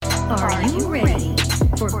Are you ready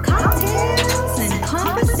for cocktails and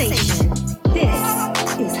conversation? This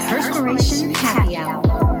is Herspiration Happy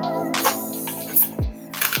Hour.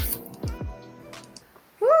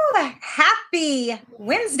 Woo, happy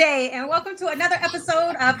Wednesday, and welcome to another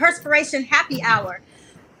episode of Herspiration Happy Hour.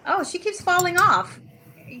 Oh, she keeps falling off.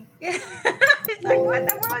 It's like, what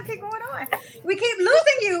the world keep going on? We keep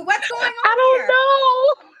losing you. What's going on I don't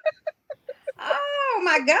know. Oh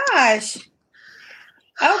my gosh.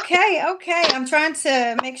 Okay. I'm trying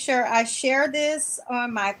to make sure I share this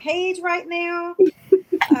on my page right now.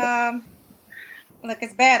 Look,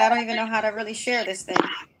 it's bad. I don't even know how to really share this thing.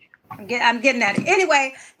 I'm getting at it.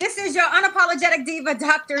 Anyway, this is your unapologetic diva,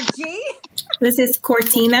 Dr. G. This is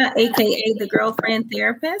Cortina, aka the girlfriend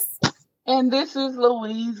therapist. And this is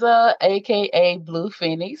Louisa, aka Blue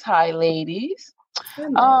Phoenix. Hi, ladies.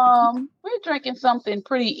 We're drinking something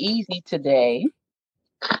pretty easy today.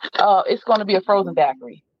 It's going to be a frozen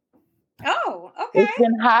daiquiri. Oh, okay. It's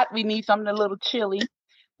been hot. We need something a little chilly, a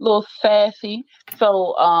little sassy.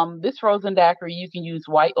 So this frozen daiquiri, you can use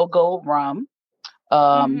white or gold rum,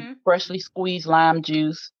 freshly squeezed lime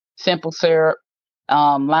juice, simple syrup,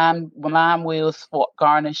 lime wheels for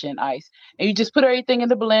garnish and ice. And you just put everything in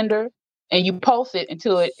the blender and you pulse it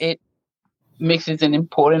until it mixes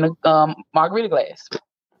and pour it in a margarita glass.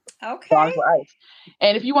 Okay. Ice.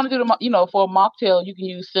 And if you want to do for a mocktail, you can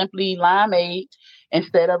use simply limeade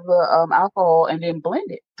instead of the alcohol and then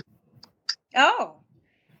blend it. Oh.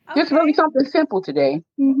 Okay. Just really something simple today.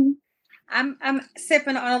 Mm-hmm. I'm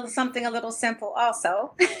sipping on something a little simple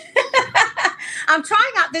also. I'm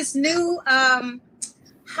trying out this new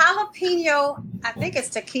jalapeno, I think it's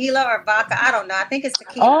tequila or vodka. I don't know. I think it's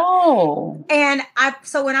tequila. Oh. And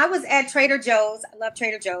when I was at Trader Joe's, I love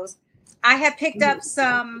Trader Joe's, I had picked up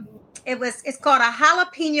some, it's called a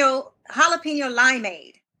jalapeno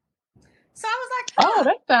limeade. So I was like, oh,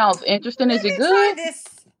 that sounds interesting. Is it good? Try this.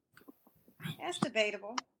 That's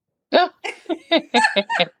debatable. Yeah.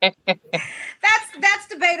 That's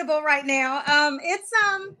debatable right now.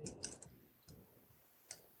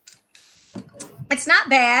 It's not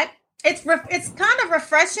bad. It's kind of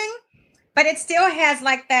refreshing, but it still has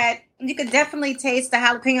like that. You could definitely taste the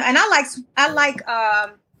jalapeno, and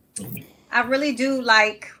I really do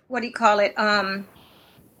like, what do you call it? What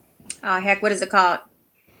is it called?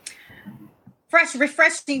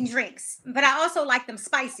 Refreshing drinks. But I also like them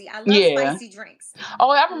spicy. I love spicy drinks.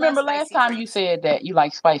 Oh, I remember last time you said that you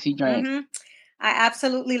like spicy drinks. Mm-hmm. I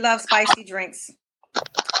absolutely love spicy drinks.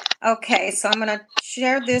 Okay, so I'm going to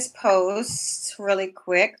share this post really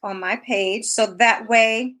quick on my page so that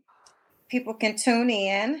way people can tune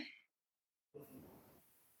in.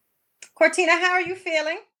 Cortina, how are you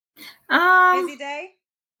feeling? Busy day?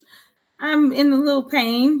 I'm in a little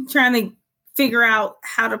pain trying to figure out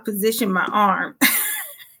how to position my arm.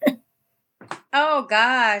 Oh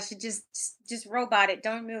gosh, just robot it.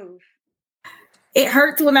 Don't move. It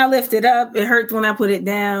hurts when I lift it up. It hurts when I put it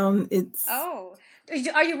down. Oh,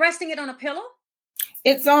 are you resting it on a pillow?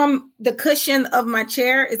 It's on the cushion of my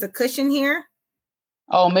chair. It's a cushion here.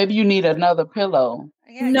 Oh, maybe you need another pillow.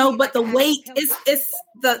 Yeah, no, but the weight it's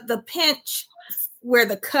the pinch where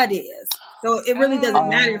the cut is. So it really doesn't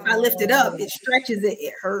matter if I lift it up. It stretches it.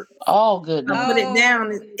 It hurts. Oh, goodness. I put it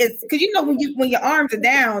down. It's because when your arms are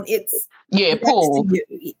down, it's pull.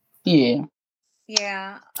 Yeah.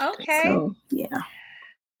 Yeah. Okay. So, yeah.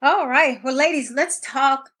 All right. Well, ladies, let's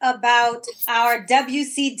talk about our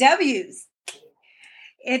WCWs.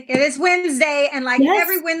 It is Wednesday, and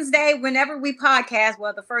every Wednesday, whenever we podcast,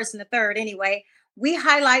 well, the first and the third anyway, we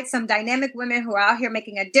highlight some dynamic women who are out here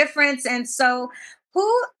making a difference. And so,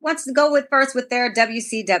 who wants to go first with their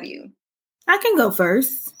WCW? I can go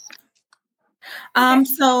first. Okay.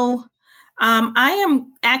 I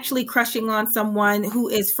am actually crushing on someone who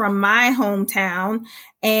is from my hometown,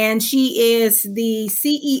 and she is the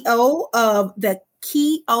CEO of the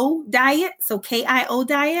Keio diet. So KIO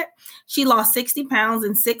diet. She lost 60 pounds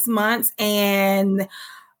in 6 months, and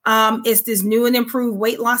it's this new and improved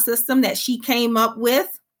weight loss system that she came up with.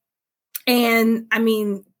 And I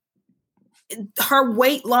mean, her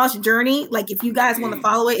weight loss journey, like if you guys want to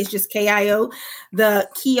follow it, it's just KIO, the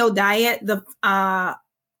Keio diet. The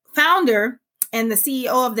founder and the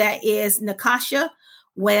CEO of that is Natasha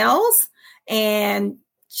Wells. And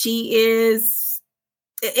she is,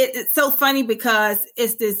 it's so funny because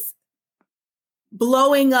it's this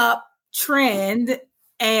blowing up trend.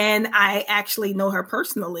 And I actually know her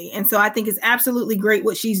personally. And so I think it's absolutely great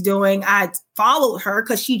what she's doing. I followed her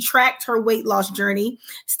because she tracked her weight loss journey.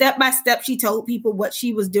 Step by step, she told people what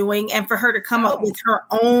she was doing. And for her to come up with her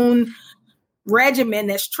own regimen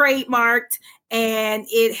that's trademarked and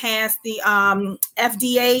it has the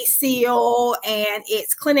FDA seal, and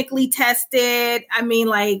it's clinically tested. I mean,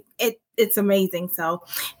 like it's amazing. So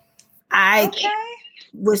I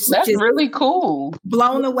was That's just really cool,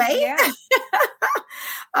 blown away Yeah.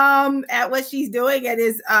 at what she's doing. It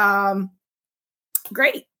is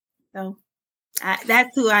great. So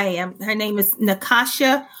that's who I am. Her name is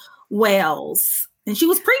Nakasha Wells. And she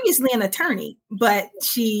was previously an attorney, but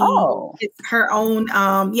she is her own.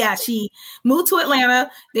 She moved to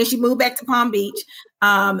Atlanta, then she moved back to Palm Beach.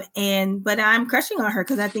 But I'm crushing on her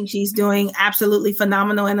because I think she's doing absolutely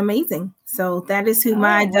phenomenal and amazing. So that is who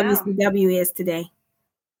my WCW is today.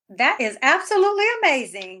 That is absolutely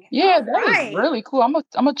amazing. Yeah, that is really cool. I'm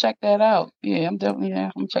gonna check that out. Yeah, I'm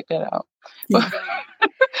gonna check that out.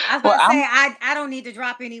 I was gonna say I don't need to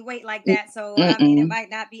drop any weight like that, so I mean it might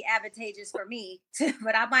not be advantageous for me,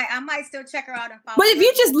 but I might still check her out and follow. But if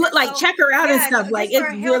you just look like check her out and stuff, like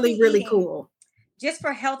it's really really cool. Just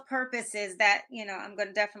for health purposes, that I'm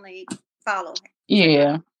gonna definitely follow.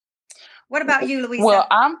 Yeah. What about you, Louisa? Well,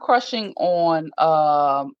 I'm crushing on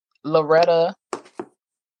Loretta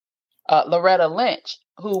Lynch,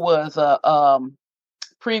 who was a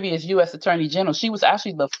previous U.S. Attorney General. She was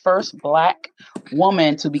actually the first Black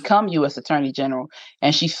woman to become U.S. Attorney General,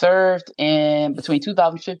 and she served in between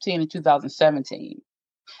 2015 and 2017.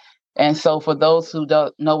 And so, for those who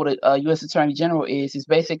don't know what a U.S. Attorney General is, it's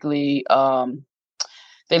basically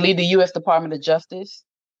they lead the U.S. Department of Justice,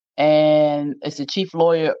 and it's the chief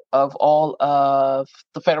lawyer of all of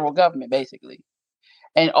the federal government, basically,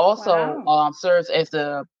 and also serves as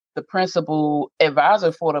the principal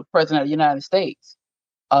advisor for the President of the United States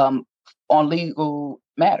on legal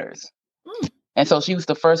matters. And so she was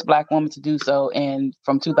the first Black woman to do so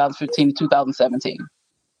from 2015 to 2017.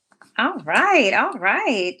 All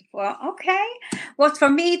right. Well, okay. Well, for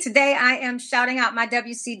me today, I am shouting out my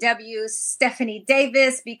WCW Stephanie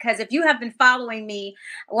Davis, because if you have been following me,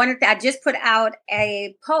 I just put out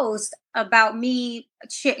a post about me,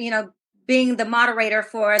 being the moderator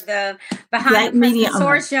for the Behind the Press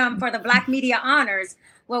Consortium for the Black Media Honors.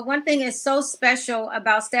 Well, one thing is so special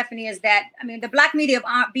about Stephanie is that, I mean, the Black Media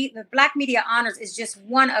Honors is just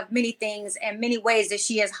one of many things and many ways that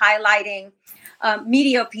she is highlighting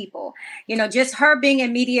media people. Just her being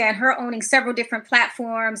in media and her owning several different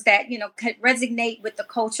platforms that, could resonate with the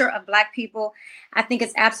culture of Black people. I think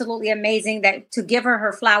it's absolutely amazing to give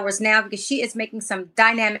her flowers now, because she is making some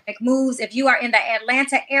dynamic moves. If you are in the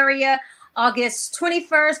Atlanta area, August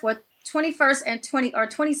 21st and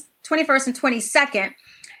 22nd,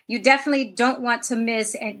 you definitely don't want to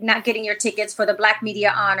miss and not getting your tickets for the Black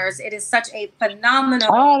Media Honors. It is such a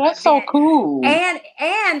phenomenal that's event. So cool. And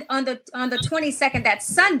on the 22nd, that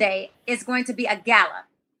Sunday, is going to be a gala.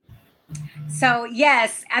 So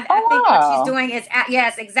yes, I think what she's doing is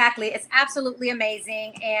yes, exactly. It's absolutely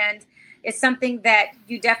amazing, and it's something that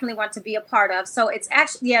you definitely want to be a part of. So it's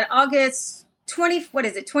actually August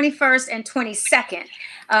 21st and 22nd.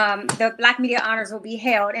 The Black Media Honors will be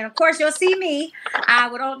held, and of course you'll see me.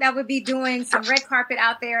 That would be doing some red carpet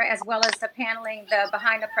out there, as well as the paneling, the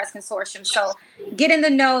Behind the Press Consortium. So get in the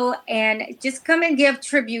know and just come and give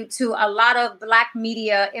tribute to a lot of Black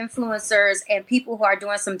media influencers and people who are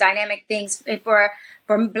doing some dynamic things for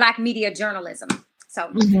Black media journalism. So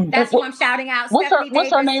that's who I'm shouting out.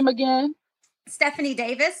 What's her name again? Stephanie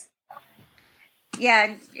Davis.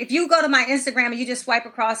 Yeah, if you go to my Instagram and you just swipe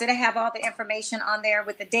across, it'll have all the information on there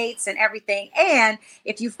with the dates and everything. And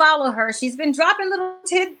if you follow her, she's been dropping little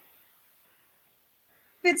tidbits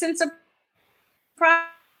and surprises.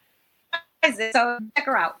 So check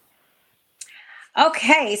her out.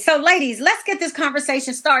 Okay, so ladies, let's get this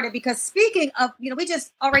conversation started, because speaking of, we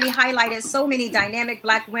just already highlighted so many dynamic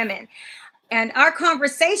Black women. And our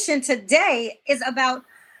conversation today is about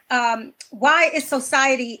why is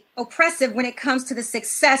society oppressive when it comes to the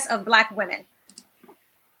success of Black women?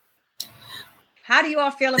 How do you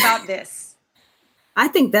all feel about this? I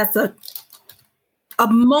think that's a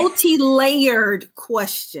multi-layered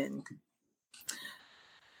question.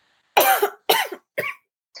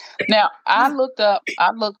 Now, I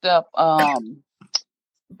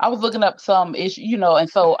was looking up some issue, and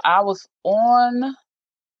so I was on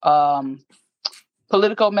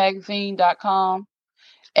politicalmagazine.com.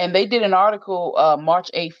 And they did an article March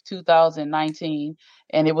 8th, 2019,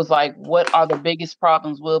 and it was like, what are the biggest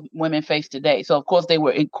problems women face today? So, of course, they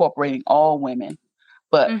were incorporating all women,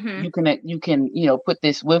 but you can put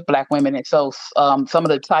this with Black women. And so some of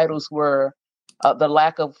the titles were the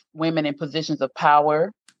lack of women in positions of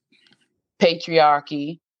power,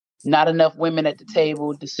 patriarchy, not enough women at the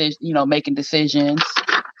table, making decisions,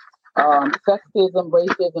 sexism,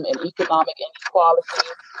 racism, and economic inequality,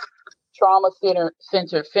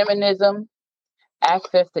 trauma-centered feminism,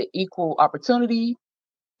 access to equal opportunity,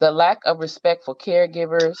 the lack of respect for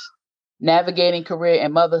caregivers, navigating career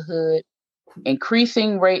and motherhood,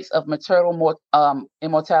 increasing rates of maternal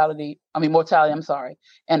mortality,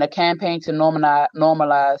 and a campaign to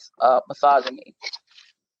normalize misogyny.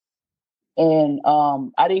 And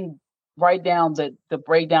I didn't write down the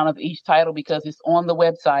breakdown of each title because it's on the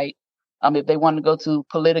website. If they want to go to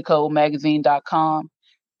politicomagazine.com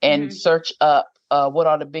and search up what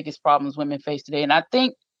are the biggest problems women face today. And I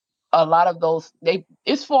think a lot of those,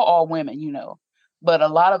 it's for all women, but a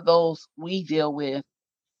lot of those we deal with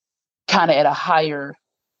kind of at a higher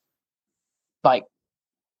like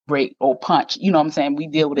rate or punch. You know what I'm saying? We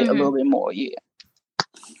deal with it a little bit more, yeah.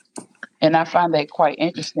 And I find that quite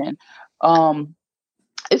interesting.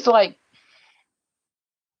 It's like,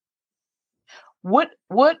 what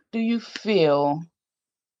do you feel,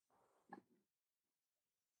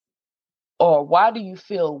 or why do you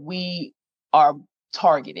feel we are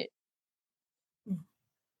targeted?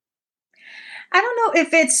 I don't know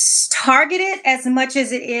if it's targeted as much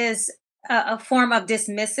as it is a form of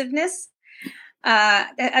dismissiveness.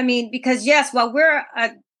 I mean, because yes, while we're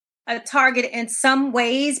a target in some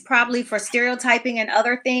ways, probably for stereotyping and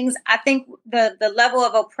other things, I think the level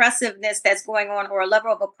of oppressiveness that's going on, or a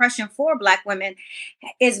level of oppression for Black women,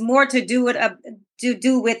 is more to do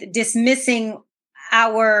with dismissing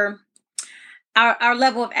our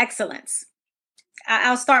level of excellence.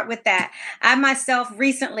 I'll start with that. I myself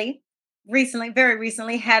very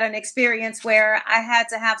recently had an experience where I had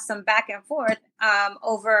to have some back and forth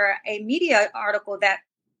over a media article that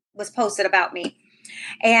was posted about me.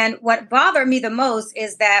 And what bothered me the most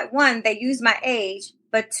is that, one, they used my age,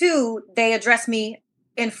 but two, they addressed me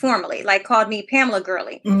informally, like called me Pamela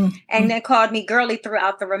Gurley, and then called me Girly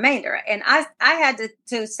throughout the remainder. And I had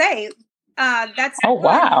to say, that's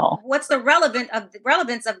wow. What's the relevance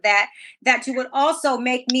of that you would also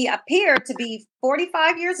make me appear to be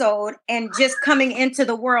 45 years old and just coming into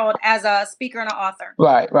the world as a speaker and an author.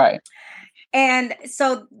 Right. And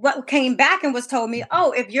so what came back and was told me,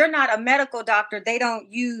 oh, if you're not a medical doctor, they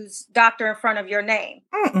don't use doctor in front of your name.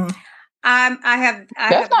 I have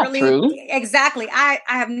not really true. Exactly. I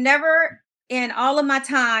have never, in all of my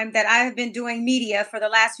time that I have been doing media for the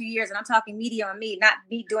last few years, and I'm talking media on me, not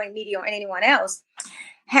me doing media on anyone else,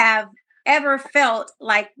 have ever felt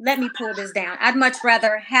like, let me pull this down. I'd much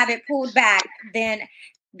rather have it pulled back than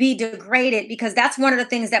be degraded, because that's one of the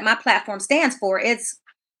things that my platform stands for. It's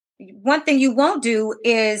one thing you won't do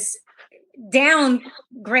is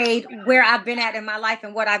downgrade where I've been at in my life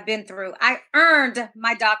and what I've been through. I earned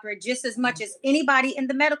my doctorate just as much as anybody in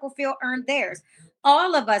the medical field earned theirs.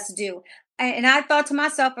 All of us do. And I thought to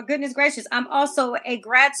myself, for goodness gracious, I'm also a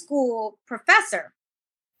grad school professor.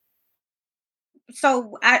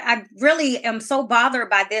 So I really am so bothered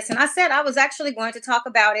by this. And I said I was actually going to talk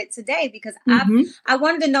about it today because I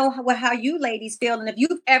wanted to know how you ladies feel. And if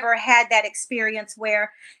you've ever had that experience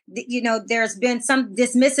where, there's been some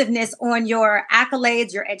dismissiveness on your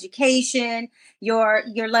accolades, your education, your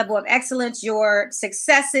level of excellence, your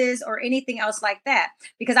successes, or anything else like that.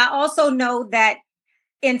 Because I also know that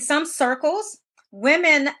in some circles,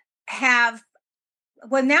 women have,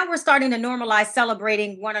 well, now we're starting to normalize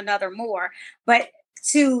celebrating one another more. But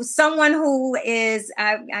to someone who is,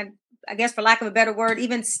 I guess, for lack of a better word,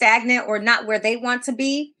 even stagnant or not where they want to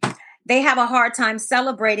be, they have a hard time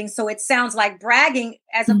celebrating. So it sounds like bragging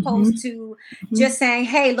as opposed to just saying,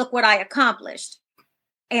 hey, look what I accomplished.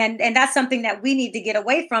 And that's something that we need to get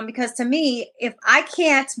away from, because to me, if I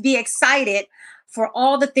can't be excited for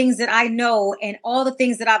all the things that I know and all the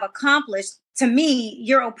things that I've accomplished, to me,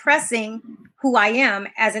 you're oppressing who I am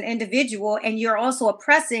as an individual. And you're also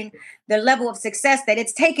oppressing the level of success that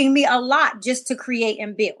it's taking me a lot just to create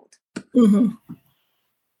and build.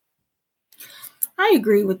 I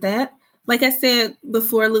agree with that. Like I said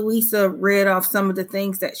before, Louisa read off some of the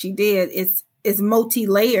things that she did. It's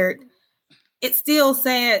multi-layered. It's still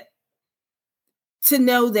sad to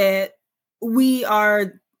know that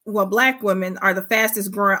Black women are the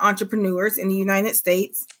fastest growing entrepreneurs in the United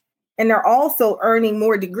States. And they're also earning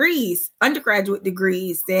more degrees, undergraduate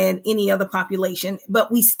degrees, than any other population.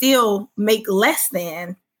 But we still make less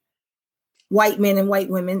than white men and white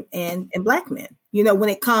women and Black men, when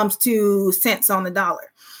it comes to cents on the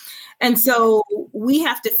dollar. And so we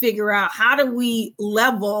have to figure out, how do we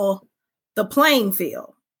level the playing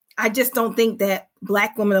field? I just don't think that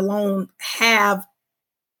Black women alone have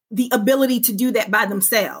the ability to do that by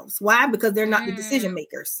themselves. Why? Because they're not the decision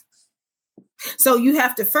makers. So you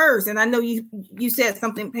have to first, and I know you said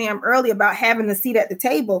something, Pam, earlier about having a seat at the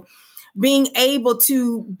table. being able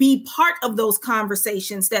to be part of those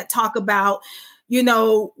conversations that talk about,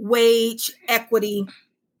 wage equity,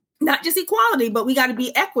 not just equality, but we got to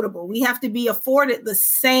be equitable. We have to be afforded the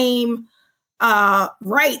same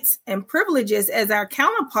rights and privileges as our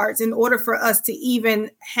counterparts in order for us to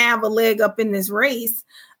even have a leg up in this race.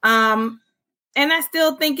 And I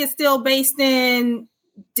still think it's still based in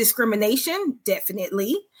discrimination,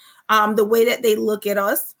 definitely. The way that they look at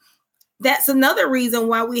us. That's another reason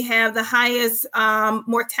why we have the highest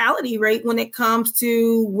mortality rate when it comes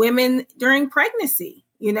to women during pregnancy.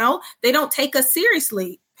 They don't take us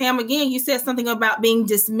seriously. Pam, again, you said something about being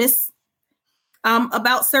dismissed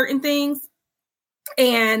about certain things.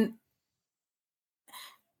 And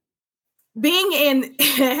being in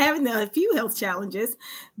having a few health challenges,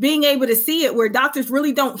 being able to see it where doctors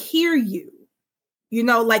really don't hear you.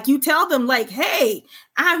 Like you tell them like, hey,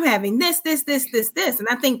 I'm having this. And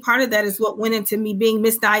I think part of that is what went into me being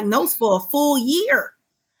misdiagnosed for a full year.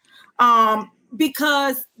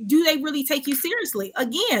 Because do they really take you seriously?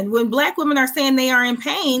 Again, when Black women are saying they are in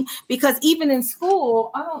pain, because even in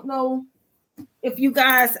school, I don't know if you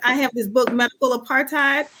guys, I have this book, Medical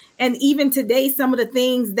Apartheid. And even today, some of the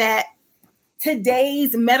things that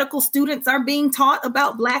today's medical students are being taught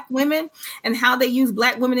about Black women and how they use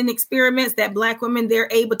Black women in experiments, that Black women, they're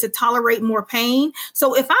able to tolerate more pain.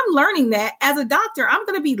 So if I'm learning that as a doctor, I'm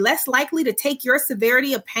going to be less likely to take your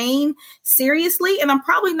severity of pain seriously. And I'm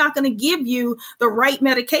probably not going to give you the right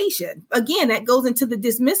medication. Again, that goes into the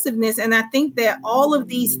dismissiveness. And I think that all of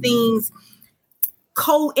these things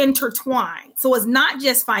co-intertwine. So it's not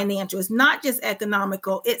just financial, it's not just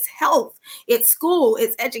economical, it's health, it's school,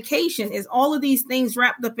 it's education, it's all of these things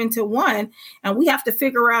wrapped up into one. And we have to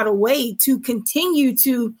figure out a way to continue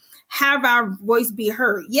to have our voice be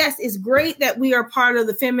heard. Yes, it's great that we are part of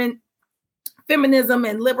the feminism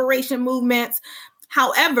and liberation movements.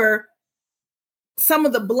 However, some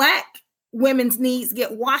of the Black women's needs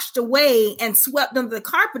get washed away and swept under the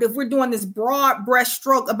carpet if we're doing this broad brush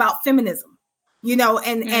stroke about feminism.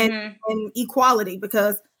 And equality,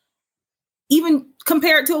 because even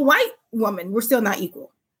compared to a white woman, we're still not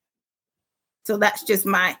equal. So that's just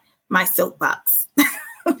my soapbox.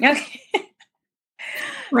 Okay.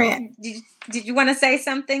 Rant. Did you want to say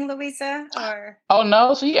something, Louisa? Or oh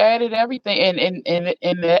no, she added everything,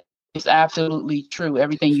 and that is absolutely true.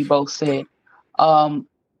 Everything you both said.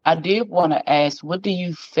 I did want to ask, what do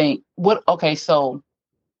you think? So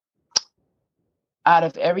out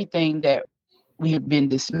of everything that we have been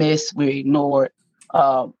dismissed, we're ignored,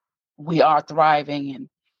 we are thriving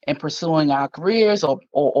and pursuing our careers or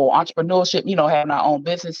entrepreneurship, having our own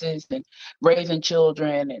businesses and raising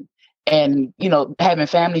children and having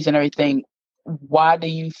families and everything. Why do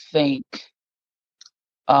you think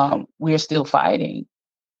we're still fighting?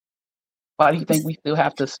 Why do you think we still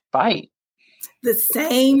have to fight? The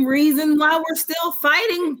same reason why we're still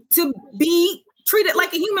fighting, to be treated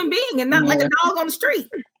like a human being and not like a dog on the street.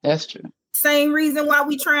 That's true. Same reason why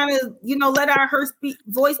we trying to, let our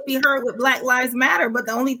voice be heard with Black Lives Matter. But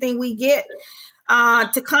the only thing we get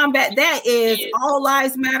to combat that is all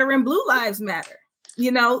lives matter and blue lives matter.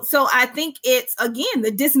 So I think it's, again,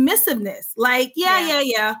 the dismissiveness. Like,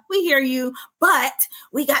 yeah, we hear you, but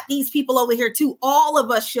we got these people over here too. All of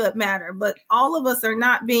us should matter, but all of us are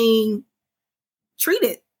not being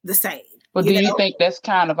treated the same. But do you think that's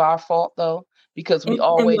kind of our fault, though? Because we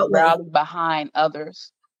always rally behind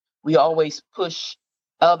others. We always push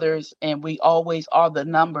others, and we always are the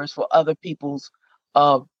numbers for other people's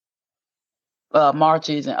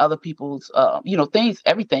marches and other people's, things,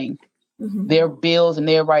 everything, their bills and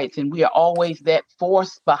their rights. And we are always that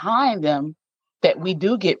force behind them that we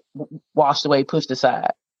do get washed away, pushed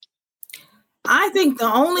aside. I think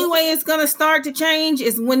the only way it's going to start to change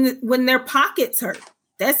is when their pockets hurt.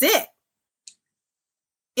 That's it.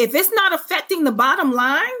 If it's not affecting the bottom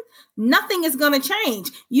line, nothing is going to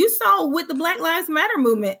change. You saw with the Black Lives Matter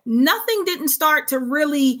movement, nothing didn't start to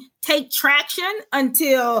really take traction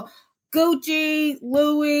until Gucci,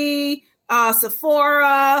 Louis,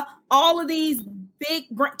 Sephora, all of these big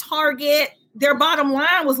Target, their bottom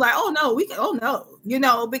line was like,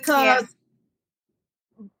 because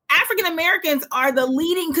African Americans are the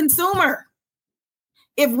leading consumer.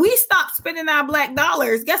 If we stop spending our Black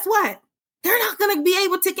dollars, guess what? They're not going to be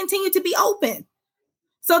able to continue to be open.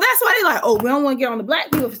 So that's why they're like, we don't want to get on the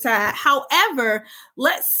Black people side. However,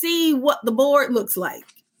 let's see what the board looks like.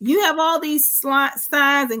 You have all these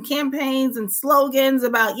signs and campaigns and slogans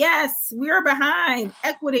about, yes, we're behind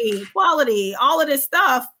equity, equality, all of this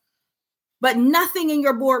stuff, but nothing in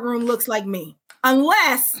your boardroom looks like me.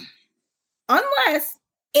 Unless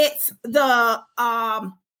it's the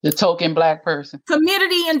The token Black person.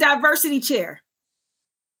 Community and diversity chair.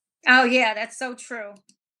 Oh yeah, that's so true.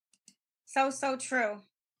 So true.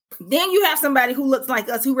 Then you have somebody who looks like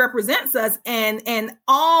us, who represents us, and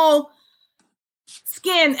all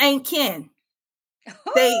skin ain't kin.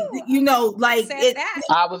 They, like it.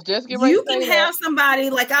 I was just getting ready. You can have somebody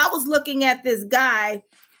like, I was looking at this guy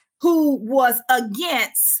who was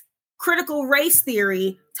against critical race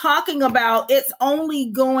theory, talking about it's only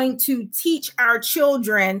going to teach our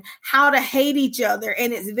children how to hate each other,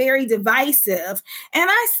 and it's very divisive. And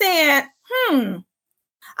I said,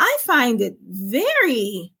 I find it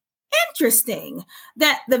very interesting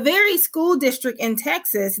that the very school district in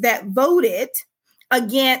Texas that voted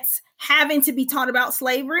against having to be taught about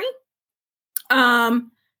slavery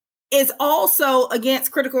is also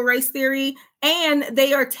against critical race theory, and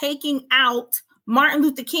they are taking out Martin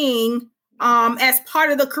Luther King as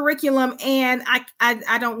part of the curriculum. And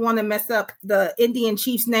I don't want to mess up the Indian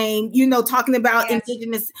chief's name, talking about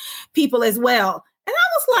indigenous people as well. And I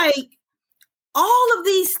was like, all of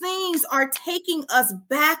these things are taking us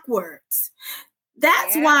backwards.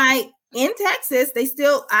 That's why in Texas, they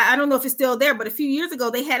still, I don't know if it's still there, but a few years ago,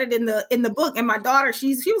 they had it in the book. And my daughter, she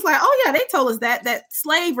was like, oh yeah, they told us that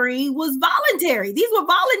slavery was voluntary. These were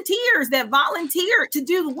volunteers that volunteered to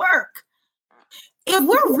do the work. If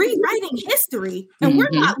we're rewriting history and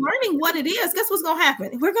we're not learning what it is, guess what's going to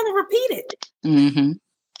happen? We're going to repeat it. Mm-hmm.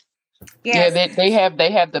 Yes. Yeah,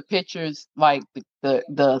 they have the pictures, like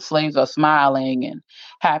the slaves are smiling and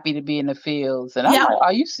happy to be in the fields. And I'm like,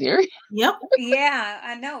 are you serious? Yep. Yeah,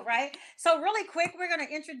 I know, right? So really quick, we're going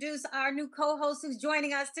to introduce our new co-host who's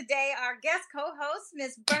joining us today, our guest co-host,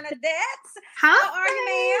 Miss Bernadette. How are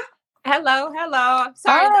you, ma'am? Hello.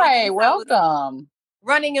 Sorry. Hi, welcome.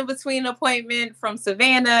 Running in between an appointment from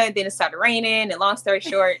Savannah, and then it started raining. And long story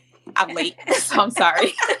short, I'm late, so I'm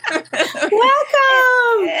sorry. Welcome.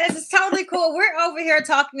 It's totally cool. We're over here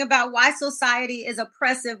talking about why society is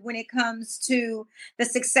oppressive when it comes to the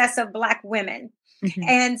success of Black women. Mm-hmm.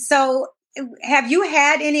 And so have you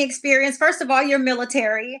had any experience? First of all, you're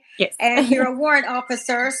military. Yes. And you're a warrant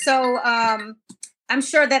officer. So I'm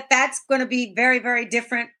sure that that's going to be very, very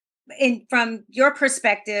different from your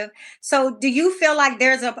perspective. So do you feel like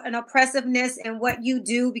there's an oppressiveness in what you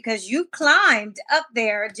do because you climbed up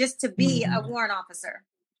there just to be a warrant officer?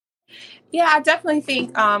 Yeah, I definitely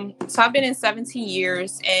think so. I've been in 17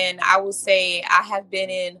 years, and I will say I have been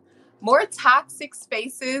in more toxic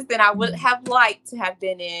spaces than I would have liked to have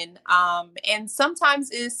been in. And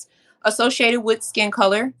sometimes it's associated with skin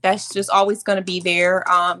color. That's just always going to be there.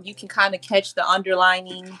 You can kind of catch the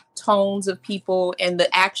underlining tones of people and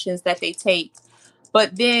the actions that they take.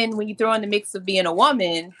 But then when you throw in the mix of being a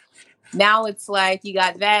woman, now it's like you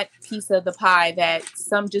got that piece of the pie that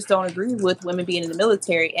some just don't agree with, women being in the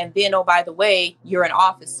military. And then, oh, by the way, you're an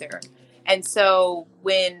officer. And so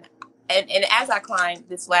and as I climbed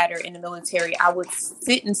this ladder in the military, I would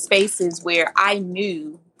sit in spaces where I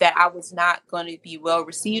knew that I was not going to be well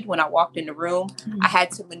received when I walked in the room. Mm-hmm. I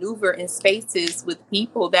had to maneuver in spaces with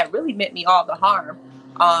people that really meant me all the harm.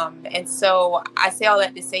 And so I say all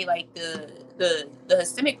that to say, like, the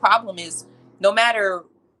systemic problem is no matter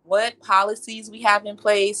what policies we have in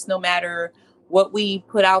place, no matter what we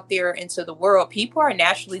put out there into the world, people are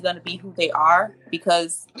naturally going to be who they are,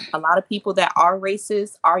 because a lot of people that are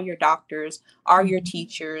racist are your doctors, are your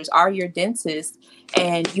teachers, are your dentists.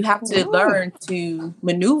 And you have to learn to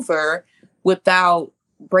maneuver without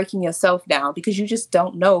breaking yourself down, because you just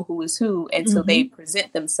don't know who is who until they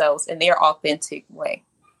present themselves in their authentic way.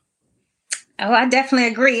 Oh, I definitely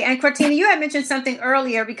agree. And Cortina, you had mentioned something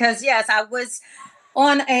earlier, because yes, I was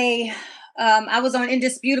on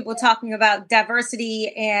Indisputable talking about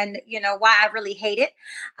diversity and, why I really hate it.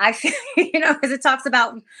 I feel, because it talks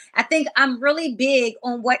about, I think I'm really big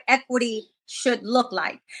on what equity should look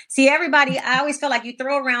like. See, everybody, I always feel like you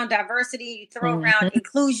throw around diversity, you throw around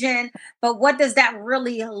inclusion, but what does that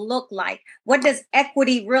really look like? What does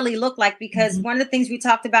equity really look like? Because one of the things we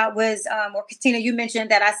talked about was, or Christina, you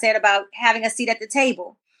mentioned that I said about having a seat at the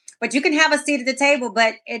table. But you can have a seat at the table,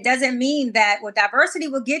 but it doesn't mean that, diversity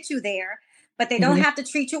will get you there, but they don't have to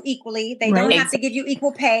treat you equally. They don't have to give you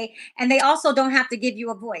equal pay, and they also don't have to give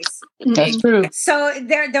you a voice. That's true. So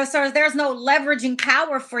there's no leveraging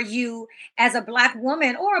power for you as a Black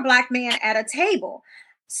woman or a Black man at a table.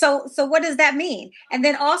 So what does that mean? And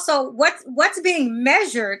then also what's being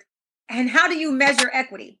measured, and how do you measure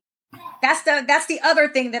equity? That's the other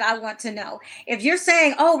thing that I want to know. If you're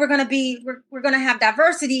saying, oh, we're going to have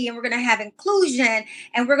diversity and we're going to have inclusion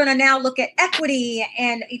and we're going to now look at equity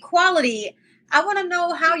and equality, I want to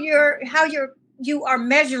know how you are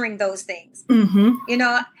measuring those things.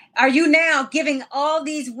 Are you now giving all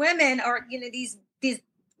these women, or these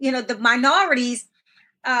the minorities,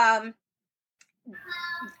 that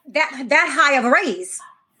high of a raise?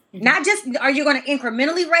 Mm-hmm. Not just are you going to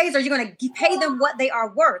incrementally raise, or are you going to pay them what they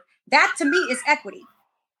are worth? That to me is equity.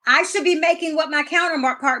 I should be making what my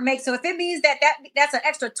counterpart makes. So if it means that's an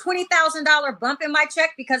extra $20,000 bump in my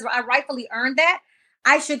check because I rightfully earned that,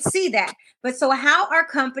 I should see that. But so how are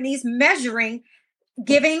companies measuring,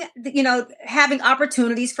 giving, having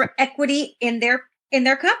opportunities for equity in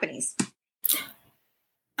their companies?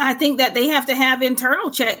 I think that they have to have internal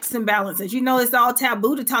checks and balances. It's all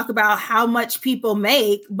taboo to talk about how much people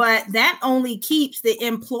make, but that only keeps the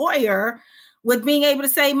employer with being able to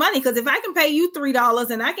save money. Because if I can pay you $3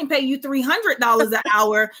 and I can pay you $300 an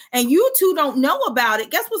hour and you two don't know about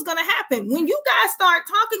it, guess what's going to happen? When you guys start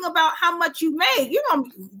talking about how much you made,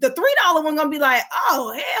 the $3 one going to be like,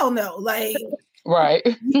 oh, hell no. Like, right.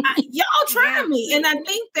 Y'all trying me. And I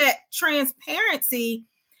think that transparency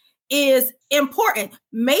is important.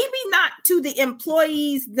 Maybe not to the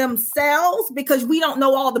employees themselves, because we don't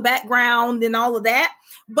know all the background and all of that,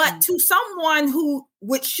 but to someone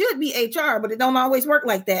which should be HR, but it don't always work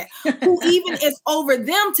like that, who even is over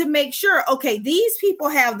them to make sure, okay, these people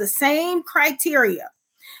have the same criteria.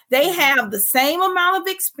 They have the same amount of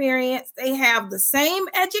experience. They have the same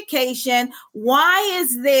education. Why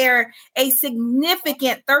is there a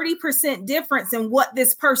significant 30% difference in what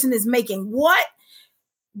this person is making? What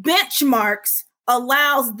benchmarks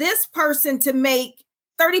allows this person to make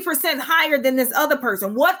 30% higher than this other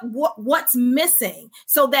person? What's missing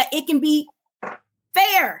so that it can be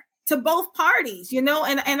fair to both parties, and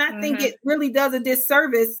I think it really does a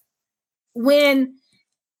disservice when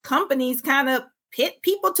companies kind of pit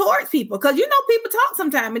people towards people, because people talk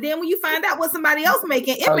sometimes, and then when you find out what somebody else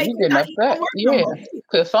making, it makes you not even work no more.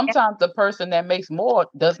 Because sometimes the person that makes more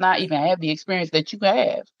does not even have the experience that you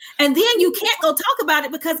have, and then you can't go talk about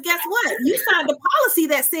it, because guess what? You signed a policy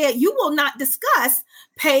that said you will not discuss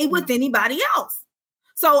pay with anybody else.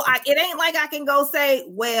 So it ain't like I can go say,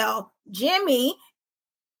 well, Jimmy,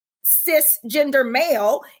 cisgender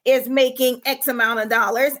male, is making X amount of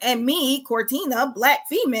dollars, and me, Cortina, black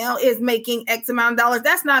female, is making X amount of dollars.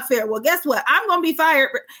 That's not fair. Well, guess what? I'm going to be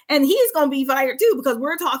fired, and he's going to be fired too, because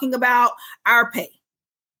we're talking about our pay.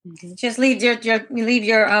 Just leave your leave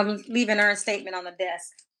and earn statement on the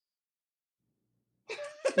desk.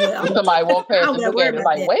 Yeah, somebody walk past and look at it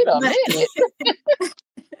like, wait a minute.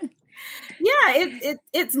 Yeah,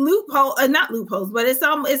 it's loophole, not loopholes, but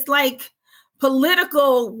it's like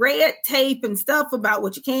political red tape and stuff about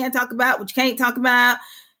what you can talk about, what you can't talk about.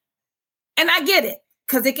 And I get it,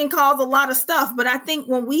 because it can cause a lot of stuff. But I think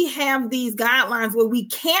when we have these guidelines where we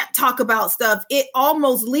can't talk about stuff, it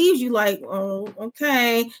almost leaves you like, oh,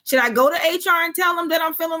 okay, should I go to HR and tell them that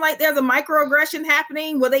I'm feeling like there's a microaggression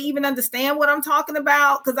happening? Will they even understand what I'm talking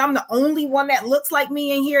about? Because I'm the only one that looks like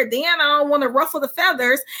me in here. Then I don't want to ruffle the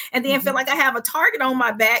feathers and then feel like I have a target on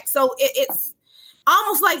my back. So it's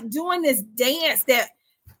almost like doing this dance that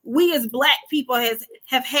we as Black people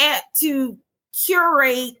have had to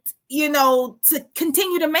curate, to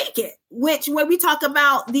continue to make it, which when we talk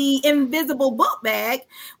about the invisible book bag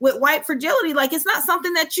with white fragility, like, it's not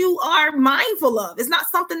something that you are mindful of. It's not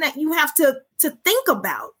something that you have to think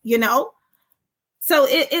about, So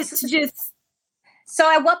it's just. So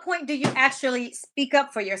at what point do you actually speak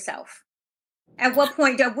up for yourself? At what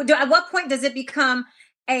point does it become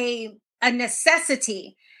a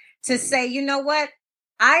necessity to say, you know what,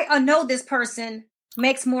 I know this person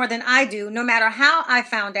makes more than I do. No matter how I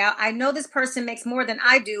found out, I know this person makes more than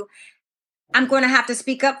I do. I'm going to have to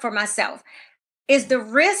speak up for myself. Is the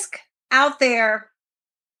risk out there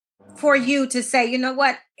for you to say, you know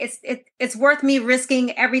what, it's worth me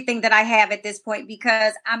risking everything that I have at this point,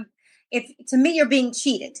 because to me, you're being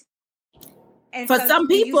cheated. And for some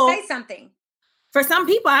people, you say something. For some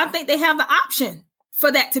people, I think they have the option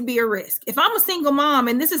for that to be a risk. If I'm a single mom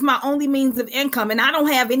and this is my only means of income and I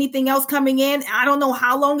don't have anything else coming in, I don't know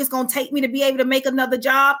how long it's going to take me to be able to make another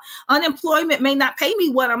job. Unemployment may not pay me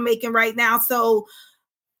what I'm making right now. So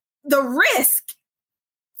the risk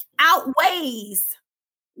outweighs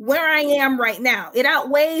where I am right now. It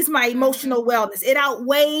outweighs my emotional wellness. It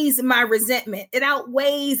outweighs my resentment. It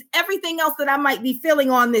outweighs everything else that I might be feeling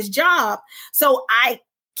on this job. So I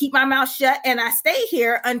keep my mouth shut and I stay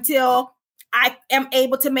here until I am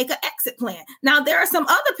able to make an exit plan. Now, there are some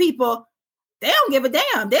other people, they don't give a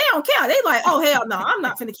damn. They don't care. They like, oh, hell no, I'm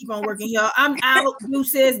not finna keep on working here. I'm out,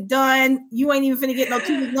 deuces, done. You ain't even finna get no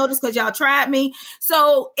 2 week notice because y'all tried me.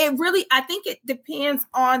 So I think it depends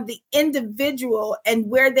on the individual and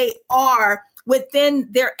where they are within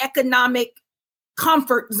their economic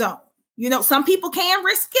comfort zone. You know, some people can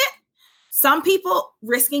risk it. Some people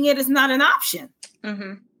risking it is not an option.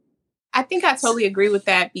 Mm-hmm. I think I totally agree with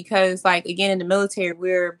that because, like, again, in the military,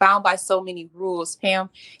 we're bound by so many rules.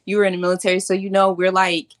 Pam, you were in the military, so you know we're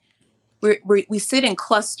like, we sit in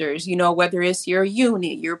clusters, you know, whether it's your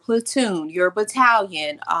unit, your platoon, your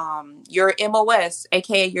battalion, your MOS,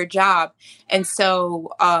 aka your job. And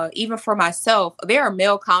so even for myself, there are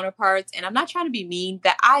male counterparts, and I'm not trying to be mean,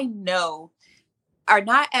 that I know are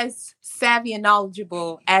not as savvy and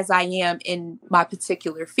knowledgeable as I am in my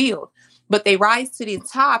particular field, but they rise to the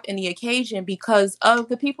top in the occasion because of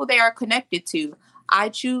the people they are connected to. I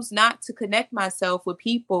choose not to connect myself with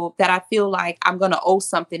people that I feel like I'm going to owe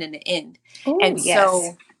something in the end. Ooh, and yes.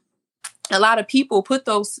 So a lot of people put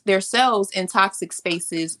themselves in toxic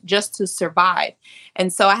spaces just to survive.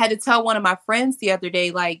 And so I had to tell one of my friends the other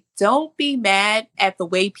day, like, don't be mad at the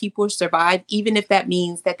way people survive, even if that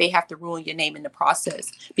means that they have to ruin your name in the process,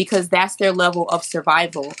 because that's their level of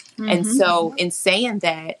survival. Mm-hmm. And so in saying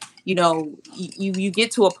that, you know, you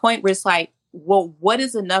get to a point where it's like, well, what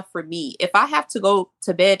is enough for me? If I have to go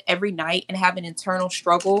to bed every night and have an internal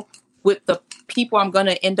struggle with the people I'm going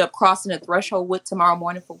to end up crossing a threshold with tomorrow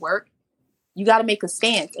morning for work, you got to make a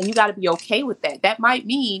stance and you got to be okay with that. That might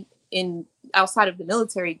mean outside of the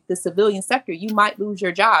military, the civilian sector, you might lose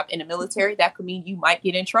your job. In the military, that could mean you might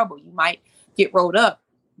get in trouble. You might get rolled up.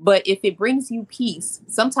 But if it brings you peace,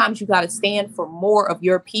 sometimes you got to stand for more of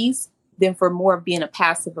your peace than for more of being a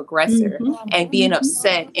passive aggressor and being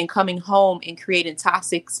upset and coming home and creating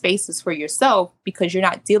toxic spaces for yourself because you're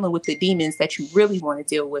not dealing with the demons that you really want to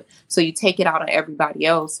deal with. So you take it out on everybody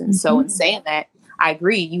else. And so in saying that, I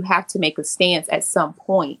agree, you have to make a stance at some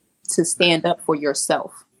point to stand up for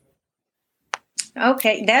yourself.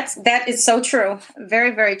 Okay, that is so true.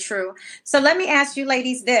 Very, very true. So let me ask you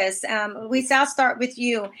ladies this. Louisa, I'll start with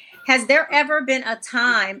you. Has there ever been a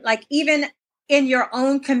time, like even in your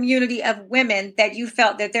own community of women, that you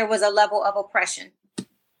felt that there was a level of oppression?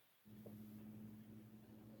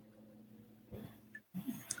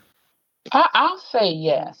 I'll say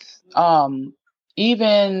yes. I'll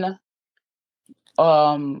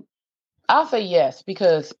say yes,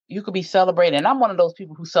 because you could be celebrating. And I'm one of those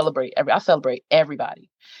people who I celebrate everybody.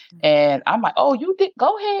 And I'm like, oh, you did,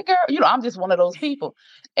 go ahead, girl. You know, I'm just one of those people.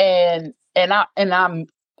 And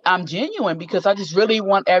I'm genuine because I just really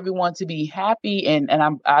want everyone to be happy. And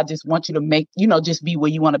I just want you to make, you know, just be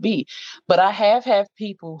where you want to be. But I have had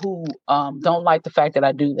people who don't like the fact that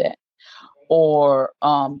I do that. Or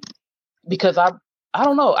because I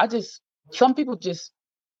don't know. Some people just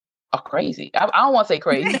are crazy. I don't want to say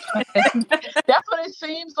crazy. That's what it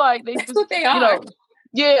seems like. That's what they are. You know,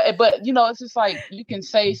 yeah, but you know, it's just like you can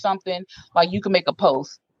say something, like you can make a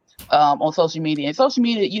post on social media. And social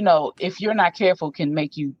media, you know, if you're not careful, can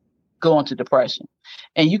make you go into depression.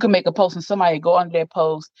 And you can make a post and somebody go under their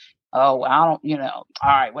post, oh, I don't, you know, all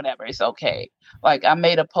right, whatever, it's okay. Like I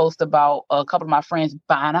made a post about a couple of my friends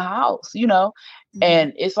buying a house, you know,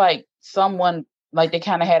 and it's like someone, like they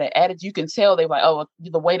kind of had an attitude. You can tell they were like, oh,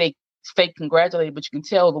 the way they fake congratulated, but you can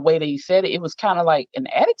tell the way they said it, it was kind of like an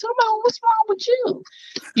attitude about what's wrong with you,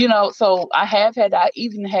 you know. So I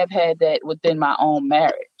even have had that within my own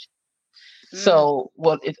marriage. So,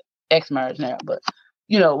 well, it's ex-marriage now, but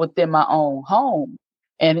you know, within my own home,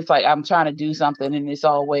 and it's like I'm trying to do something, and it's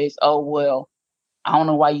always, oh well, I don't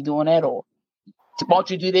know why you're doing that, or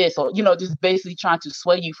won't you do this, or you know, just basically trying to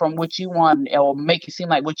sway you from what you want, or make it seem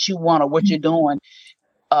like what you want or what you're doing,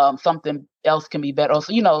 something else can be better.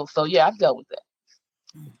 So you know, so yeah, I've dealt with that.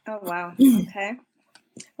 Oh wow, okay.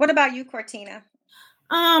 What about you, Cortina?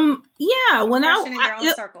 Yeah, when in your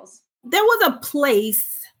own circles, there was a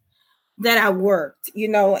place that I worked, you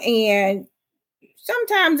know, and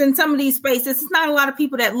sometimes in some of these spaces, it's not a lot of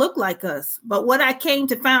people that look like us. But what I came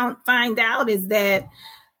to find out is that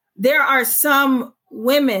there are some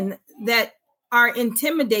women that are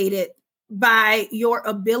intimidated by your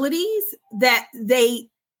abilities, that they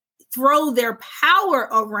throw their power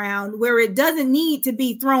around where it doesn't need to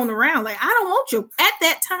be thrown around. Like, I don't want you. At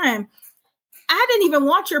that time, I didn't even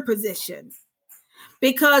want your position.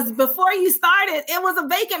 Because before you started, it was a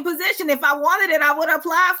vacant position. If I wanted it, I would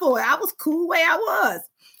apply for it. I was cool where I was.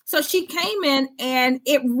 So she came in, and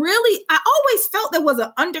it really, I always felt there was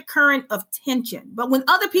an undercurrent of tension. But when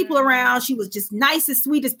other people around, she was just nice as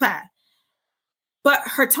sweet as pie. But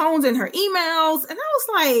her tones in her emails, and I was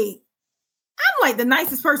like, I'm like the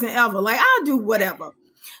nicest person ever. Like, I'll do whatever.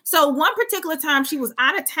 So one particular time she was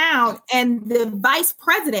out of town, and the vice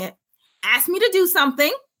president asked me to do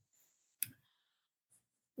something.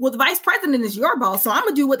 well, the vice president is your boss, so I'm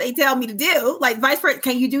gonna do what they tell me to do. Like, vice president,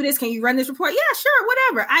 can you do this? Can you run this report? Yeah, sure,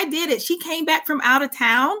 whatever. I did it. She came back from out of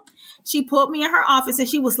town. She pulled me in her office and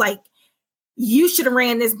she was like, you should have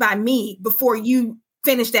ran this by me before you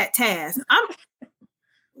finished that task.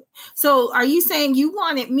 So are you saying you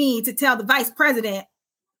wanted me to tell the vice president,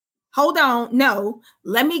 hold on, no,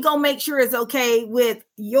 let me go make sure it's okay with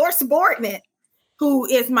your subordinate who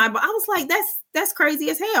is my boss? I was like, that's crazy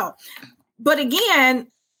as hell. But again,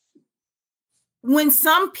 when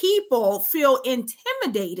some people feel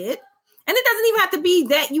intimidated, and it doesn't even have to be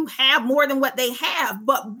that you have more than what they have,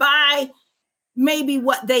 but by maybe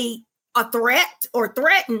what they a threat or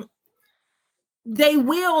threaten, they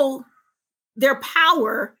will their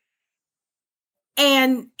power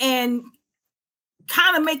and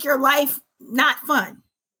kind of make your life not fun.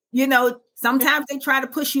 You know, sometimes they try to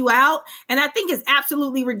push you out. And I think it's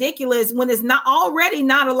absolutely ridiculous when it's not already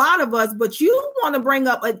not a lot of us, but you want to bring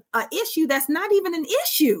up a issue that's not even an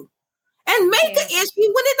issue and make an issue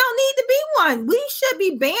when it don't need to be one. We should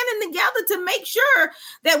be banding together to make sure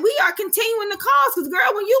that we are continuing the cause. Because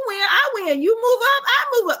girl, when you win, I win. You move up,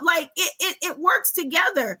 I move up. Like it works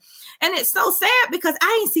together. And it's so sad because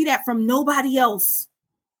I ain't see that from nobody else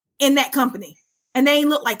in that company. And they ain't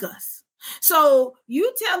look like us. So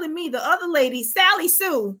you telling me the other lady, Sally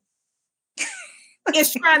Sue,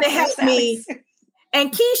 is trying to help me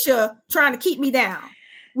and Keisha trying to keep me down.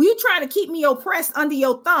 You trying to keep me oppressed under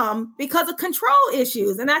your thumb because of control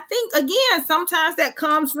issues. And I think, again, sometimes that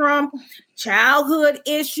comes from childhood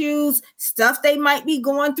issues, stuff they might be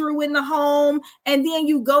going through in the home. And then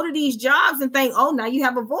you go to these jobs and think, oh, now you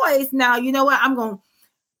have a voice. Now, you know what?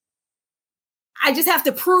 I just have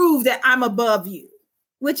to prove that I'm above you,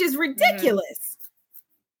 which is ridiculous.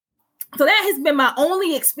 Mm-hmm. So that has been my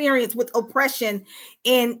only experience with oppression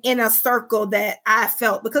in a circle that I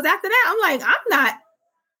felt. Because after that, I'm like, I'm not,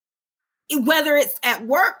 whether it's at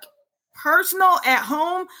work, personal, at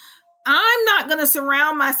home, I'm not going to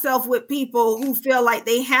surround myself with people who feel like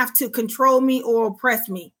they have to control me or oppress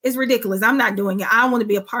me. It's ridiculous. I'm not doing it. I don't want to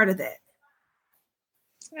be a part of that.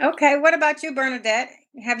 Okay. What about you, Bernadette?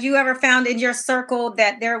 Have you ever found in your circle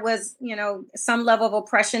that there was, some level of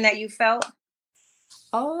oppression that you felt?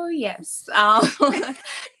 Oh, yes.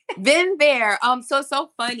 Been there. So it's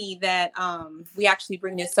so funny that we actually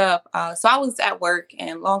bring this up. So I was at work,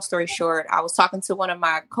 and long story short, I was talking to one of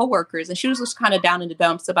my coworkers, and she was just kind of down in the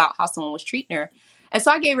dumps about how someone was treating her. And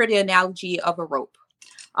so I gave her the analogy of a rope.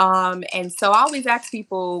 And so I always ask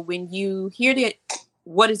people, when you hear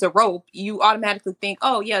what is a rope, you automatically think,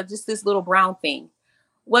 oh yeah, just this little brown thing.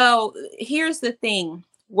 Well, here's the thing.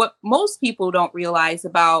 What most people don't realize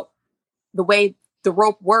about the way the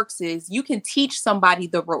rope works is you can teach somebody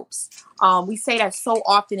the ropes. We say that so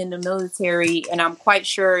often in the military, and I'm quite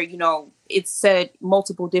sure, it's said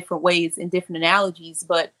multiple different ways in different analogies.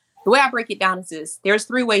 But the way I break it down is this. There's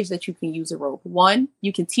 3 ways that you can use a rope. 1,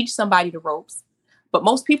 you can teach somebody the ropes, but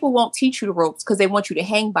most people won't teach you the ropes because they want you to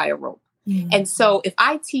hang by a rope. Mm-hmm. And so if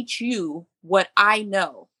I teach you what I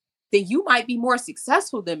know, then you might be more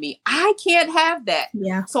successful than me. I can't have that.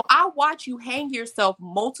 Yeah. So I watch you hang yourself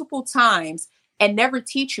multiple times and never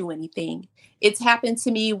teach you anything. It's happened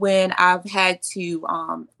to me when I've had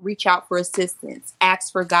to reach out for assistance,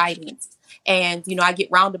 ask for guidance. And, I get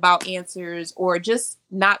roundabout answers or just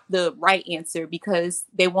not the right answer because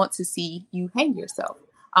they want to see you hang yourself.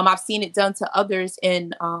 I've seen it done to others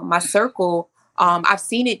in my circle. I've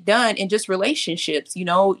seen it done in just relationships.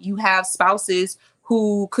 You have spouses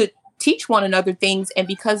who could teach one another things, and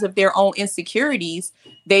because of their own insecurities,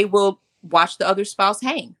 they will watch the other spouse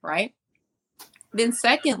hang, right? Then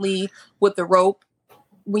secondly, with the rope,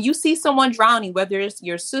 when you see someone drowning, whether it's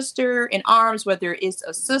your sister in arms, whether it's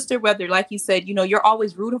a sister, whether, like you said, you're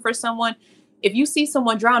always rooting for someone. If you see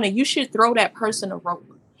someone drowning, you should throw that person a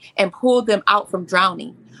rope and pull them out from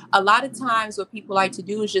drowning. A lot of times what people like to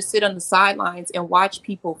do is just sit on the sidelines and watch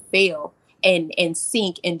people fail and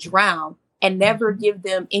sink and drown and never give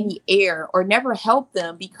them any air or never help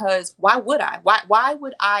them, because why would I? Why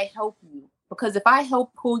would I help you? Because if I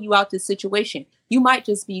help pull you out this situation, you might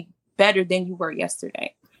just be better than you were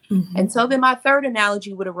yesterday. Mm-hmm. And so then my third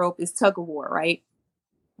analogy with a rope is tug of war, right?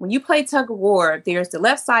 When you play tug of war, there's the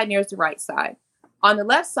left side and there's the right side. On the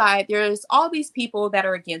left side, there's all these people that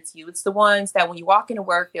are against you. It's the ones that when you walk into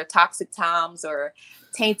work, they're toxic Toms or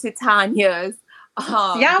tainted Tanyas.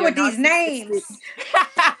 Y'all with these names.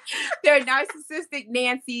 They're narcissistic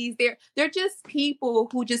Nancys. They're just people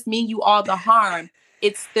who just mean you all the harm.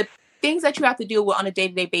 It's the things that you have to deal with on a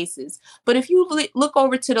day-to-day basis. But if you look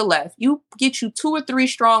over to the left, you get you 2 or 3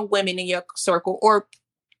 strong women in your circle, or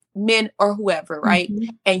men or whoever, right?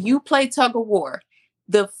 Mm-hmm. And you play tug of war.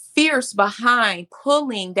 the fierce behind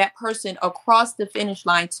pulling that person across the finish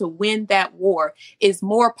line to win that war is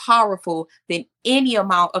more powerful than any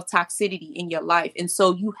amount of toxicity in your life. And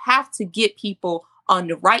so you have to get people on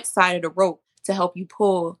the right side of the rope to help you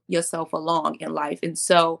pull yourself along in life. And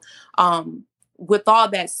so with all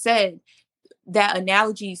that said, that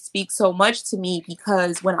analogy speaks so much to me,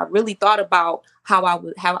 because when I really thought about how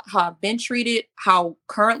I've been treated, how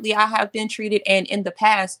currently I have been treated, and in the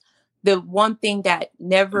past, the one thing that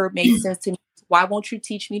never made sense to me is, why won't you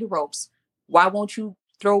teach me the ropes? Why won't you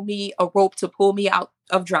throw me a rope to pull me out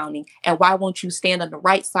of drowning? And why won't you stand on the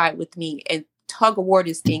right side with me and tug of war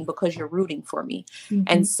this thing because you're rooting for me? Mm-hmm.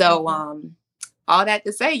 And so all that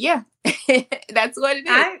to say, yeah, that's what it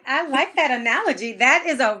is. I like that analogy. That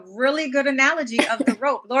is a really good analogy of the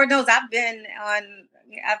rope. Lord knows I've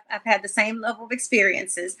had the same level of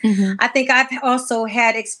experiences. Mm-hmm. I think I've also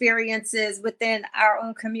had experiences within our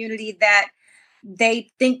own community that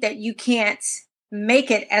they think that you can't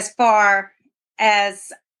make it as far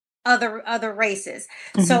as other races.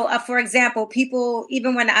 Mm-hmm. So, for example, people,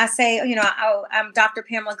 even when I say, I'm Dr.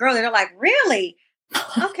 Pamela Gurley, they're like, really?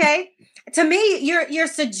 Okay. To me, you're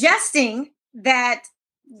suggesting that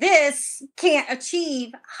this can't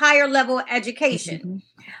achieve higher level education. Mm-hmm.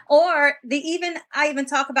 Or I even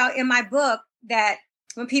talk about in my book that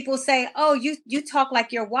when people say, "Oh, you talk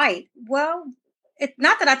like you're white." Well, it's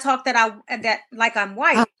not that I talk that like I'm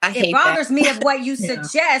white. It bothers me of what you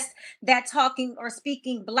suggest that talking or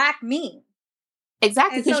speaking Black mean.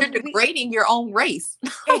 Exactly, because you're degrading your own race.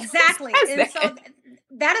 Exactly. And so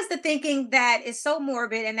that is the thinking that is so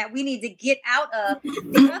morbid and that we need to get out of.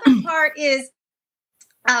 The other part is,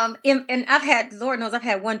 and I've had, Lord knows, I've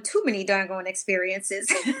had one too many darn going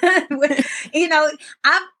experiences.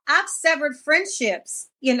 I've severed friendships,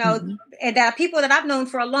 mm-hmm. and that people that I've known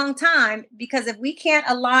for a long time, because if we can't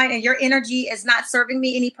align and your energy is not serving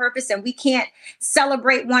me any purpose, and we can't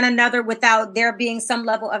celebrate one another without there being some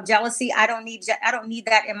level of jealousy, I don't need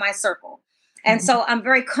that in my circle. And mm-hmm. so I'm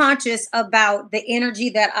very conscious about the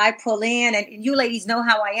energy that I pull in, and you ladies know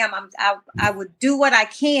how I am. I would do what I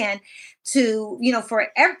can to,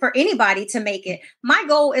 for anybody to make it. My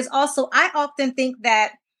goal is also, I often think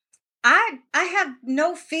that I have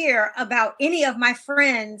no fear about any of my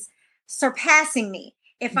friends surpassing me.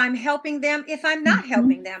 If I'm helping them, if I'm not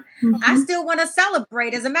helping them, mm-hmm. I still want to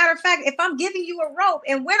celebrate. As a matter of fact, if I'm giving you a rope,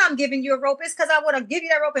 and when I'm giving you a rope, it's because I want to give you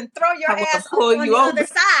that rope and throw your ass up on the other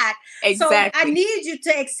side. Exactly. So I need you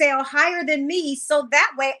to excel higher than me, so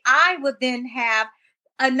that way I would then have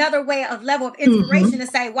another level of inspiration mm-hmm. to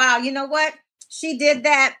say, wow, you know what? She did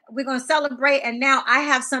that. We're going to celebrate. And now I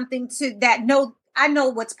have something I know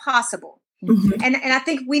what's possible. Mm-hmm. And I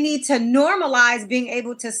think we need to normalize being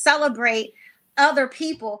able to celebrate other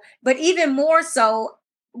people, but even more so,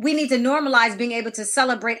 we need to normalize being able to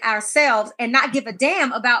celebrate ourselves and not give a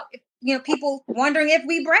damn about, people wondering if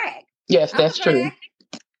we brag. Yes, that's true.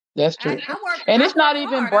 That's true. And it's not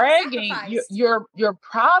even bragging. You're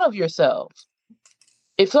proud of yourself.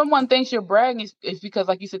 If someone thinks you're bragging, it's because,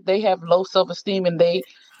 like you said, they have low self-esteem and they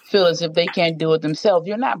feel as if they can't do it themselves.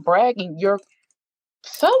 You're not bragging. You're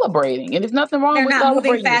celebrating, and there's nothing wrong with celebrating. They're not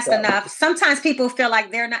moving fast yourself. Enough. Sometimes people feel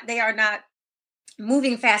like they are not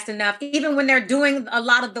moving fast enough, even when they're doing a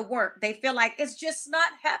lot of the work. They feel like it's just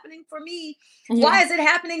not happening for me. Yeah. Why is it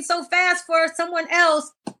happening so fast for someone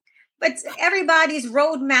else? But everybody's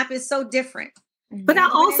roadmap is so different. But I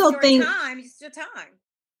also think it's your time.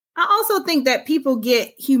 I also think that people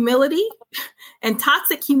get humility and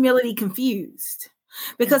toxic humility confused.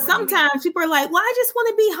 Because sometimes people are like, well, I just want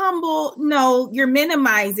to be humble. No, you're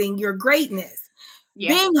minimizing your greatness.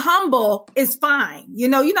 Yeah. Being humble is fine. You're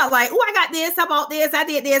not like, oh, I got this, I bought this, I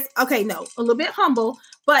did this. Okay, no, a little bit humble,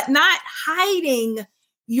 but not hiding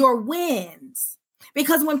your wins.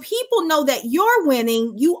 Because when people know that you're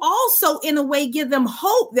winning, you also, in a way, give them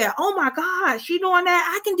hope that, oh my gosh, you're doing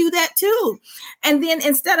that, I can do that too. And then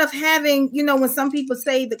instead of having, when some people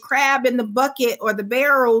say the crab in the bucket or the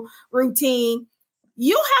barrel routine,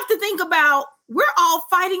 you have to think about, we're all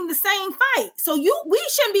fighting the same fight. So we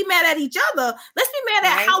shouldn't be mad at each other. Let's be mad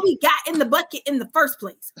at how we got in the bucket in the first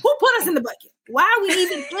place. Who put us in the bucket? Why are we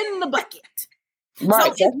even in the bucket? Right.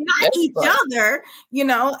 So it's not each other,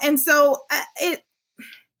 and so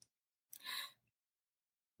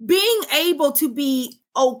being able to be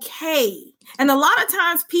okay. And a lot of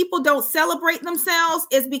times people don't celebrate themselves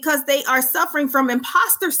is because they are suffering from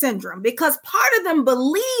imposter syndrome, because part of them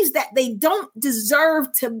believes that they don't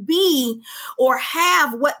deserve to be or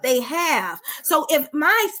have what they have. So if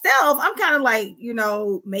myself, I'm kind of like,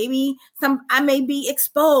 maybe I may be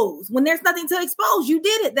exposed when there's nothing to expose. You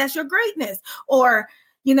did it. That's your greatness. Or,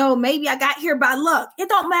 maybe I got here by luck. It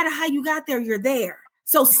don't matter how you got there, you're there.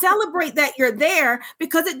 So celebrate that you're there,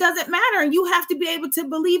 because it doesn't matter. And you have to be able to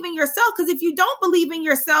believe in yourself. Because if you don't believe in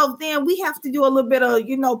yourself, then we have to do a little bit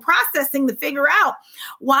of, processing to figure out,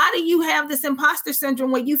 why do you have this imposter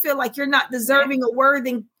syndrome where you feel like you're not deserving or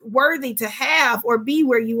worthy to have or be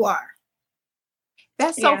where you are?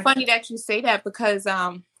 That's so funny that you say that, because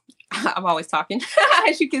I'm always talking.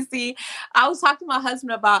 As you can see, I was talking to my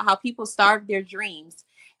husband about how people starve their dreams.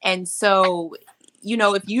 And so,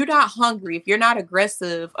 if you're not hungry, if you're not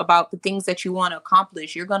aggressive about the things that you want to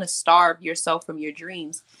accomplish, you're going to starve yourself from your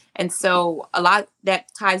dreams. And so a lot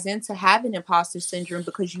that ties into having imposter syndrome,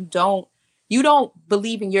 because you don't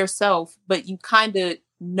believe in yourself, but you kind of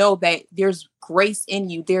know that there's grace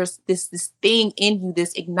in you. There's this thing in you,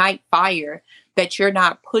 this ignite fire that you're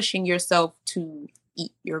not pushing yourself to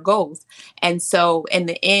eat your goals. And so in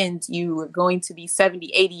the end, you are going to be 70,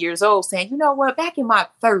 80 years old saying, you know what, back in my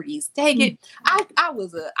 30s, dang it, I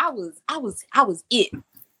was it.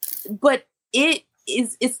 But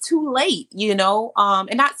it's too late,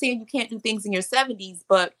 and not saying you can't do things in your 70s,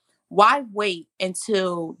 but why wait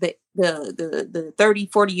until the 30,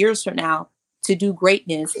 40 years from now to do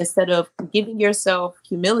greatness instead of giving yourself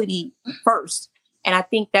humility first? And I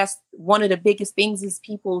think that's one of the biggest things is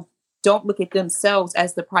people don't look at themselves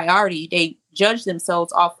as the priority. They judge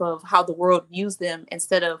themselves off of how the world views them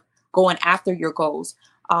instead of going after your goals.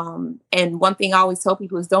 And one thing I always tell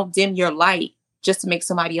people is don't dim your light just to make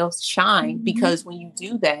somebody else shine. Mm-hmm. Because when you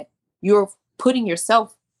do that, you're putting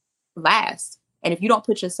yourself last. And if you don't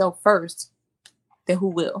put yourself first, then who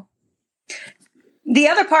will? The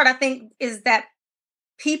other part, I think, is that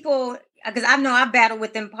people, because I know I battled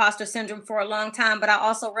with imposter syndrome for a long time, but I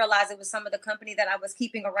also realized it was some of the company that I was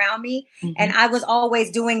keeping around me. Mm-hmm. And I was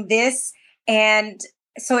always doing this. And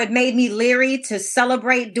so it made me leery to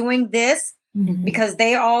celebrate doing this, mm-hmm. because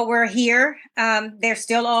they all were here. They're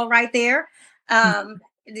still all right there.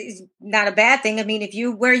 It's not a bad thing. I mean, if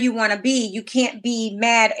you where you want to be, you can't be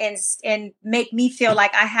mad and make me feel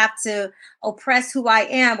like I have to oppress who I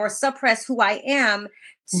am or suppress who I am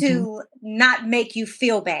to mm-hmm. not make you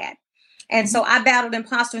feel bad. And so I battled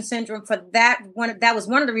imposter syndrome for that one. That was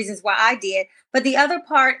one of the reasons why I did. But the other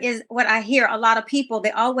part is what I hear a lot of people,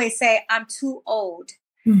 they always say, I'm too old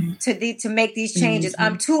mm-hmm. to make these changes. Mm-hmm.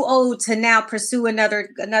 I'm too old to now pursue another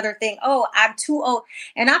thing. Oh, I'm too old.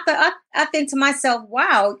 And I think to myself,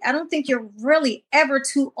 wow, I don't think you're really ever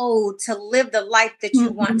too old to live the life that you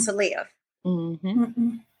mm-hmm. want to live. Mm-hmm.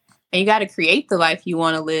 Mm-hmm. And you got to create the life you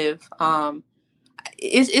want to live.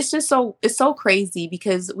 It's just so crazy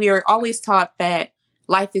because we are always taught that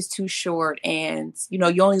life is too short and,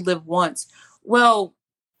 you only live once. Well,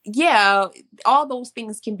 yeah, all those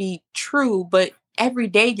things can be true, but every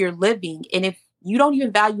day you're living. And if you don't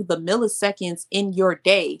even value the milliseconds in your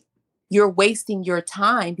day, you're wasting your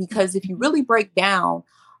time, because if you really break down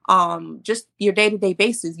just your day-to-day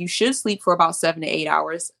basis, you should sleep for about 7 to 8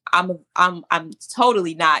 hours. I'm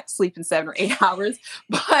totally not sleeping 7 or 8 hours,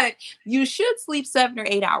 but you should sleep 7 or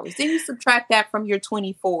 8 hours. Then you subtract that from your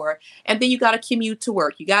 24, and then you got to commute to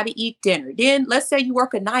work. You got to eat dinner. Then let's say you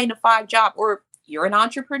work a 9-to-5 job, or you're an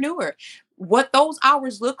entrepreneur. What those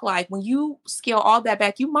hours look like, when you scale all that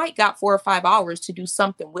back, you might got 4 or 5 hours to do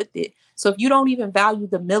something with it. So if you don't even value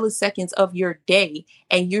the milliseconds of your day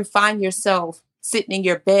and you find yourself sitting in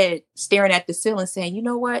your bed, staring at the ceiling saying, you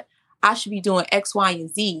know what, I should be doing X, Y, and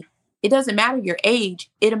Z. It doesn't matter your age.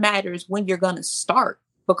 It matters when you're going to start,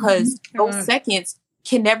 because mm-hmm. those seconds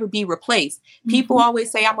can never be replaced. Mm-hmm. People always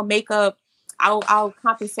say, I'm going to make up, I'll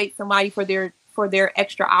compensate somebody for their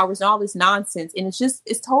extra hours and all this nonsense. And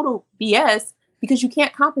it's total BS, because you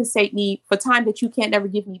can't compensate me for time that you can't never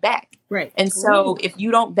give me back. Right. And so if you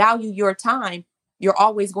don't value your time, you're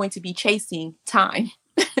always going to be chasing time.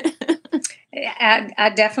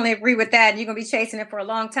 I definitely agree with that. You're going to be chasing it for a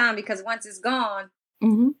long time, because once it's gone,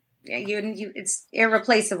 mm-hmm. It's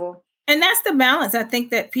irreplaceable. And that's the balance I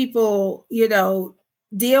think that people,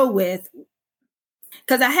 deal with.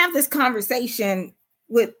 Because I have this conversation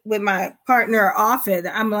with my partner often.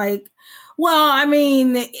 I'm like, well, I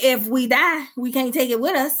mean, if we die, we can't take it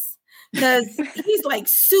with us, because he's like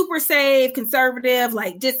super safe, conservative,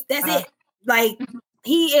 like just that's it. Like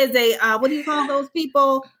he is a what do you call those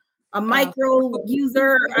people? A micro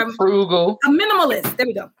user, frugal, a minimalist. There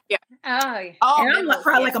we go. Yeah. And I'm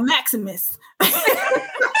probably like a Maximus. I'm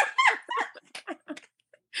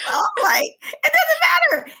like, it doesn't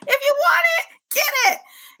matter. If you want it, get it.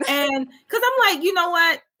 And because I'm like, you know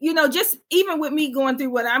what? Just even with me going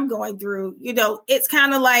through what I'm going through, it's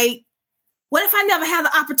kind of like, what if I never have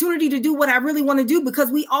the opportunity to do what I really want to do? Because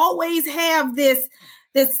we always have this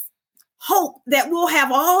hope that we'll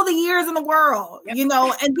have all the years in the world, you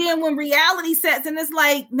know, and then when reality sets and it's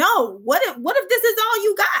like, no, what if this is all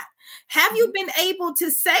you got? Have you been able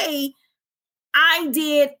to say, I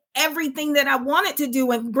did everything that I wanted to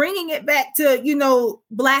do, and bringing it back to, you know,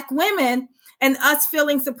 Black women and us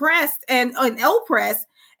feeling suppressed and oppressed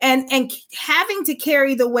and having to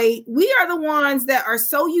carry the weight? We are the ones that are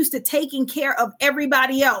so used to taking care of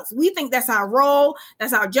everybody else. We think that's our role.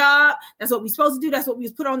 That's our job. That's what we're supposed to do. That's what we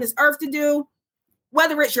was put on this earth to do,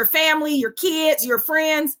 whether it's your family, your kids, your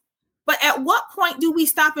friends. But at what point do we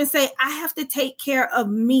stop and say, I have to take care of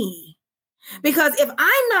me? Because if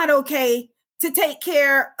I'm not okay to take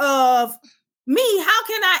care of me, how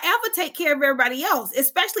can I ever take care of everybody else?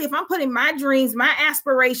 Especially if I'm putting my dreams, my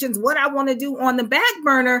aspirations, what I want to do on the back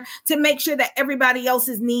burner to make sure that everybody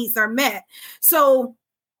else's needs are met. So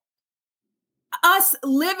us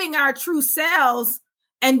living our true selves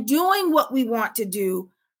and doing what we want to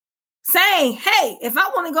do, saying, hey, if I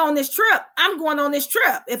want to go on this trip, I'm going on this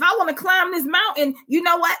trip. If I want to climb this mountain, you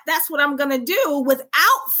know what? That's what I'm going to do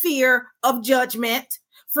without fear of judgment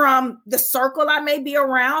from the circle I may be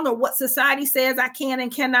around or what society says I can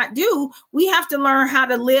and cannot do. We have to learn how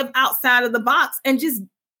to live outside of the box and just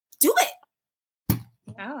do it.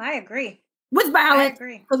 Oh, I agree. With balance.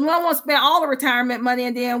 Because we don't want to spend all the retirement money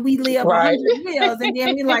and then we live 100 years and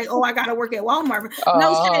then we're like, oh, I got to work at Walmart.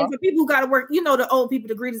 No shame for people who got to work, you know, the old people,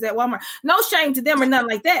 the greeters at Walmart. No shame to them or nothing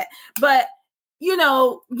like that. But you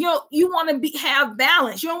know, you want to have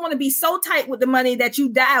balance. You don't want to be so tight with the money that you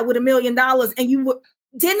die with $1 million and you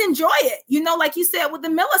didn't enjoy it. You know, like you said, with the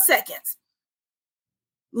milliseconds.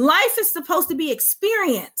 Life is supposed to be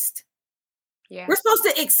experienced. Yeah. We're supposed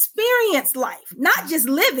to experience life, not just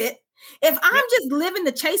live it. If I'm just living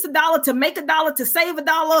to chase a dollar, to make a dollar, to save a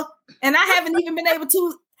dollar, and I haven't even been able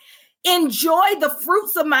to enjoy the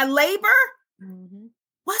fruits of my labor,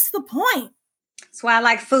 what's the point? That's why I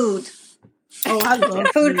like food. Oh, I love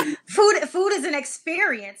food. Food is an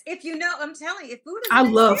experience. If you know, I'm telling you, food is an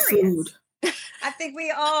experience. love food. I think we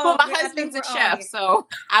all. Well, my husband's a chef, so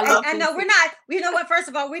I love. And no, we're not. You know what? First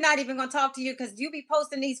of all, we're not even going to talk to you because you be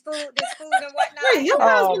posting this food and whatnot. Wait, your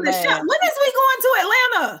husband the chef. When is we going to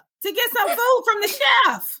Atlanta to get some food from the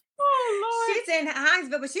chef? Oh Lord, she's in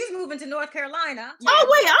Hinesville, but she's moving to North Carolina. Oh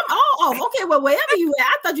wait, I'm all okay. Well, wherever you at,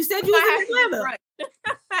 I thought you said you was in Atlanta.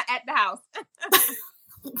 At the house.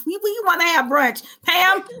 We want to have brunch.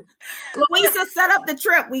 Pam, Louisa set up the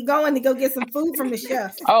trip. We going to go get some food from the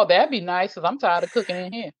chef. Oh, that'd be nice because I'm tired of cooking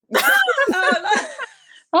in here.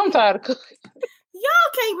 I'm tired of cooking.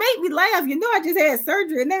 Y'all can't make me laugh. You know I just had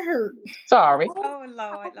surgery and that hurt. Sorry. Oh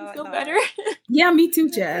Lord, feel better. Yeah, me too,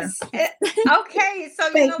 Jazz. Okay, so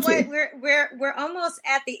you know what? We're almost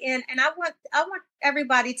at the end, and I want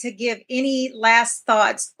everybody to give any last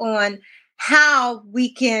thoughts on how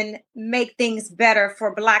we can make things better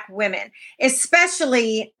for Black women,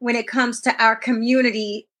 especially when it comes to our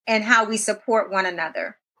community and how we support one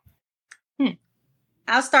another.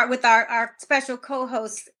 I'll start with our special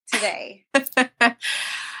co-host today.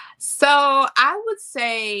 So I would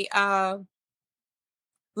say,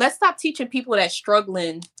 let's stop teaching people that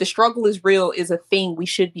the struggle is real is a thing we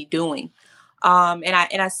should be doing. And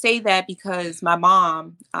I say that because my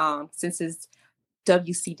mom, since it's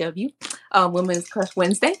WCW, Women's Crush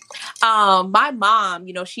Wednesday. My mom,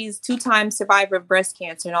 you know, she's 2-time survivor of breast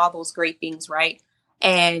cancer and all those great things, right?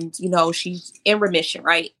 And, you know, she's in remission,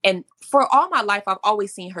 right? And for all my life, I've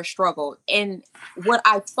always seen her struggle. And what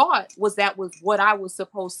I thought that was what I was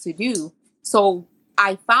supposed to do. So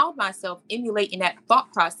I found myself emulating that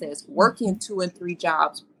thought process, working 2 and 3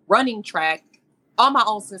 jobs, running track on my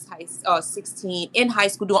own since 16, in high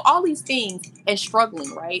school, doing all these things and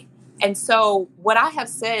struggling, right? And so what I have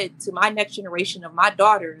said to my next generation of my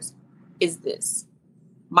daughters is this: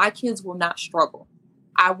 my kids will not struggle.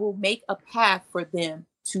 I will make a path for them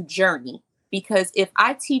to journey, because if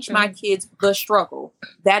I teach my kids the struggle,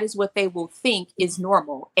 that is what they will think is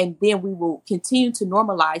normal. And then we will continue to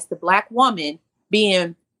normalize the Black woman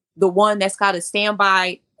being the one that's got to stand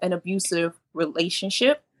by an abusive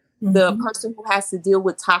relationship, the person who has to deal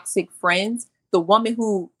with toxic friends, the woman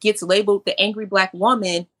who gets labeled the angry Black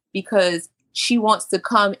woman because she wants to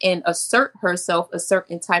come and assert herself a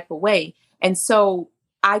certain type of way. And so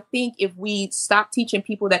I think if we stop teaching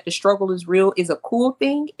people that the struggle is real is a cool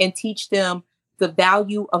thing and teach them the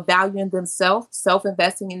value of valuing themselves,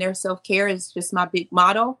 self-investing in their self-care is just my big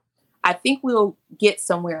motto, I think we'll get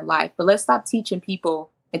somewhere in life. But let's stop teaching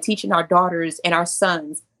people and teaching our daughters and our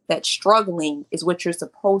sons that struggling is what you're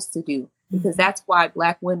supposed to do, because that's why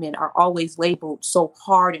Black women are always labeled so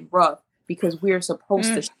hard and rough, because we're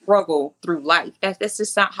supposed to struggle through life. That's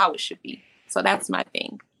just not how it should be. So that's my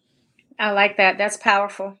thing. I like that. That's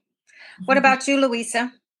powerful. What about you,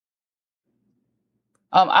 Louisa?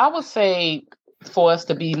 I would say for us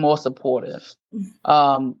to be more supportive,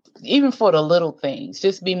 even for the little things,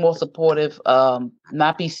 just be more supportive,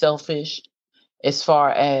 not be selfish as far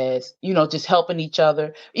as, just helping each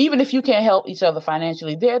other. Even if you can't help each other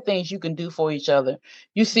financially, there are things you can do for each other.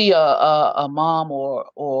 You see a mom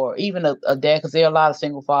or even a dad, because there are a lot of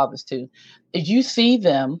single fathers too. If you see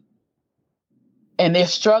them and they're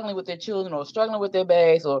struggling with their children or struggling with their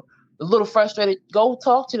bags or a little frustrated, go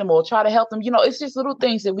talk to them or try to help them. It's just little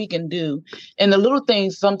things that we can do. And the little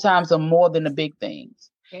things sometimes are more than the big things.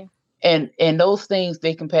 Okay. And those things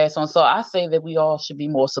they can pass on. So I say that we all should be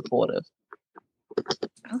more supportive.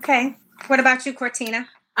 Okay. What about you, Cortina?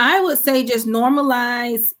 I would say just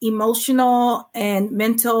normalize emotional and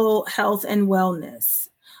mental health and wellness.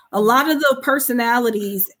 A lot of the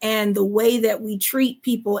personalities and the way that we treat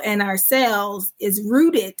people and ourselves is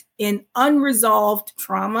rooted in unresolved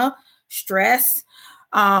trauma, stress,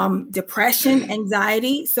 depression,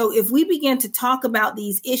 anxiety. So if we begin to talk about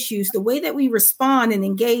these issues, the way that we respond and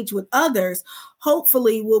engage with others,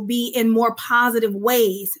 hopefully will be in more positive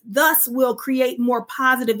ways. Thus, we'll create more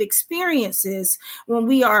positive experiences when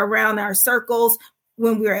we are around our circles,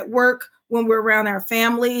 when we're at work, when we're around our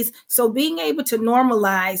families. So being able to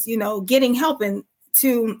normalize, getting help, and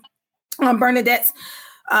to Bernadette's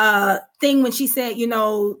thing when she said,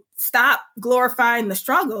 stop glorifying the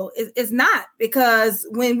struggle, is not, because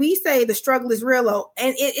when we say the struggle is real,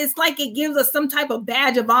 and it's like it gives us some type of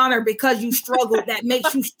badge of honor because you struggled that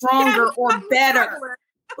makes you stronger or better.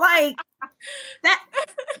 Like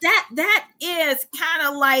that is kind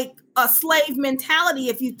of like a slave mentality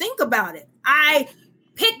if you think about it. I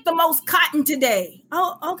picked the most cotton today.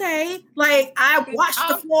 Oh, okay. Like I washed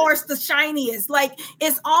the floors the shiniest. Like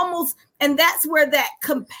it's almost, and that's where that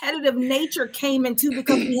competitive nature came into,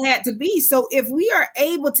 because we had to be. So if we are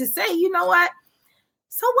able to say, you know what?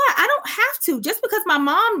 So what? I don't have to. Just because my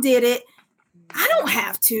mom did it, I don't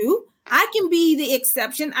have to. I can be the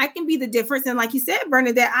exception. I can be the difference. And like you said,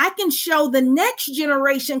 Bernadette, I can show the next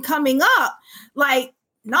generation coming up, like,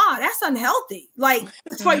 nah, that's unhealthy. Like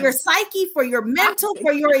for your psyche, for your mental,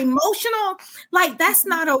 for your emotional, like that's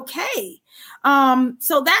not okay.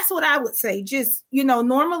 So that's what I would say. Just,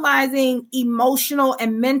 normalizing emotional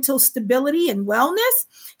and mental stability and wellness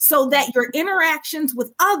so that your interactions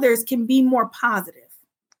with others can be more positive.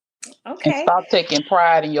 Okay. And stop taking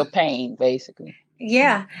pride in your pain, basically.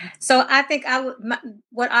 Yeah. So I think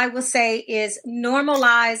what I will say is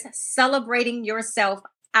normalize celebrating yourself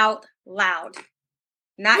out loud.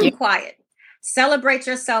 Not quiet. Celebrate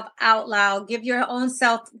yourself out loud. Give your own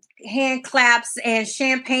self hand claps and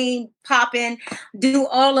champagne popping. Do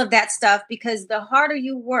all of that stuff, because the harder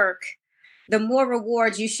you work, the more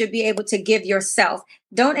rewards you should be able to give yourself.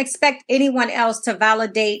 Don't expect anyone else to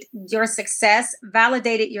validate your success.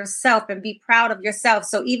 Validate it yourself and be proud of yourself.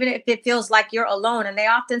 So even if it feels like you're alone, and they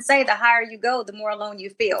often say the higher you go, the more alone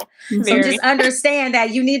you feel. So just understand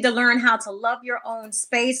that you need to learn how to love your own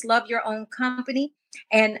space, love your own company,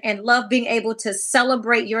 and love being able to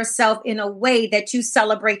celebrate yourself in a way that you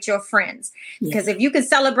celebrate your friends. Because if you can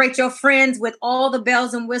celebrate your friends with all the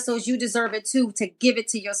bells and whistles, you deserve it too, to give it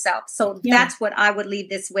to yourself. So that's what I would leave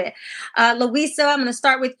this with. Louisa, I'm going to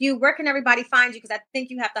start with you. Where can everybody find you? Because I think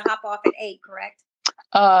you have to hop off at 8, correct?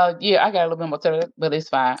 Yeah, I got a little bit more to it, but it's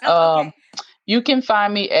fine. Okay. You can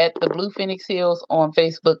find me at the Blue Phoenix Hills on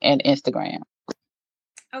Facebook and Instagram.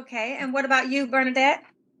 Okay. And what about you, Bernadette?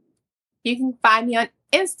 You can find me on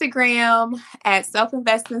Instagram at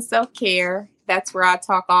Self-Invest Self-Care. That's where I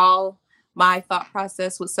talk all my thought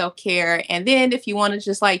process with self-care. And then if you want to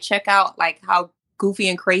just like check out like how goofy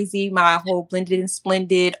and crazy my whole blended and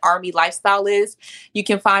splendid army lifestyle is, you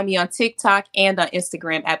can find me on TikTok and on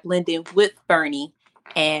Instagram at Blended with Bernie.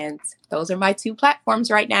 And those are my 2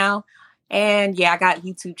 platforms right now. And yeah, I got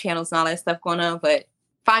YouTube channels and all that stuff going on, but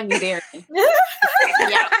find me there.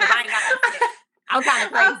 I'm kind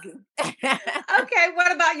of crazy. Okay,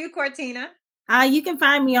 what about you, Cortina? You can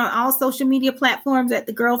find me on all social media platforms at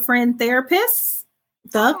The Girlfriend Therapist.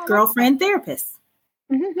 Girlfriend Therapist.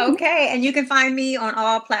 Okay, and you can find me on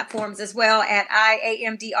all platforms as well at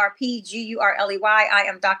IAMDRPGURLEY. I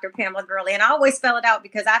am Dr. Pamela Gurley, and I always spell it out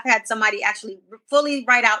because I've had somebody actually fully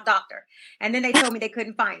write out doctor, and then they told me they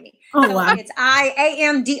couldn't find me. Oh, wow. It's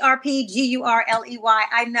IAMDRPGURLEY.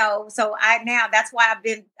 I know, so that's why I've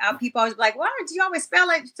been. People always be like, "Why did you always spell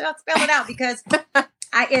it out?" Because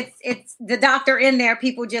it's the doctor in there.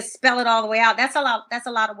 People just spell it all the way out. That's a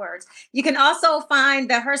lot of words. You can also find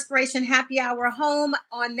the Herspiration Happy Hour home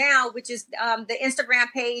on now, which is the Instagram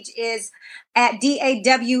page is at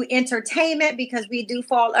DAW Entertainment, because we do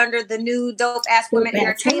fall under the new Dope Ass Women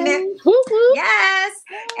Entertainment. Yes.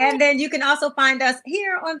 And then you can also find us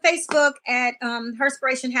here on Facebook at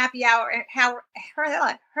Herspiration Happy Hour,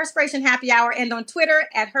 Herspiration Happy Hour, and on Twitter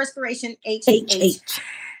at Herspiration HH.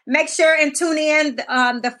 Make sure and tune in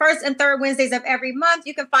the first and third Wednesdays of every month.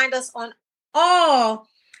 You can find us on all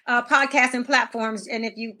podcasting platforms, and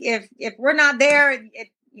if we're not there,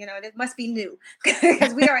 it must be new,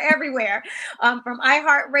 because we are everywhere, from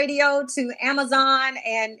iHeartRadio to Amazon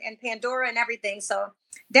and Pandora and everything. So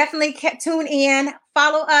definitely tune in,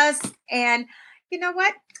 follow us, and you know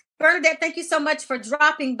what, Bernadette, thank you so much for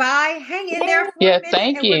dropping by. Hang in there for a minute,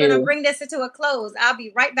 thank you. We're going to bring this into a close. I'll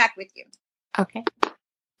be right back with you. Okay.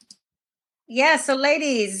 Yeah, so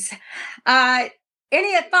ladies,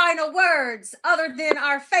 any final words other than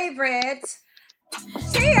our favorite?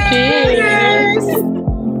 Cheers!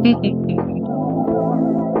 Cheers.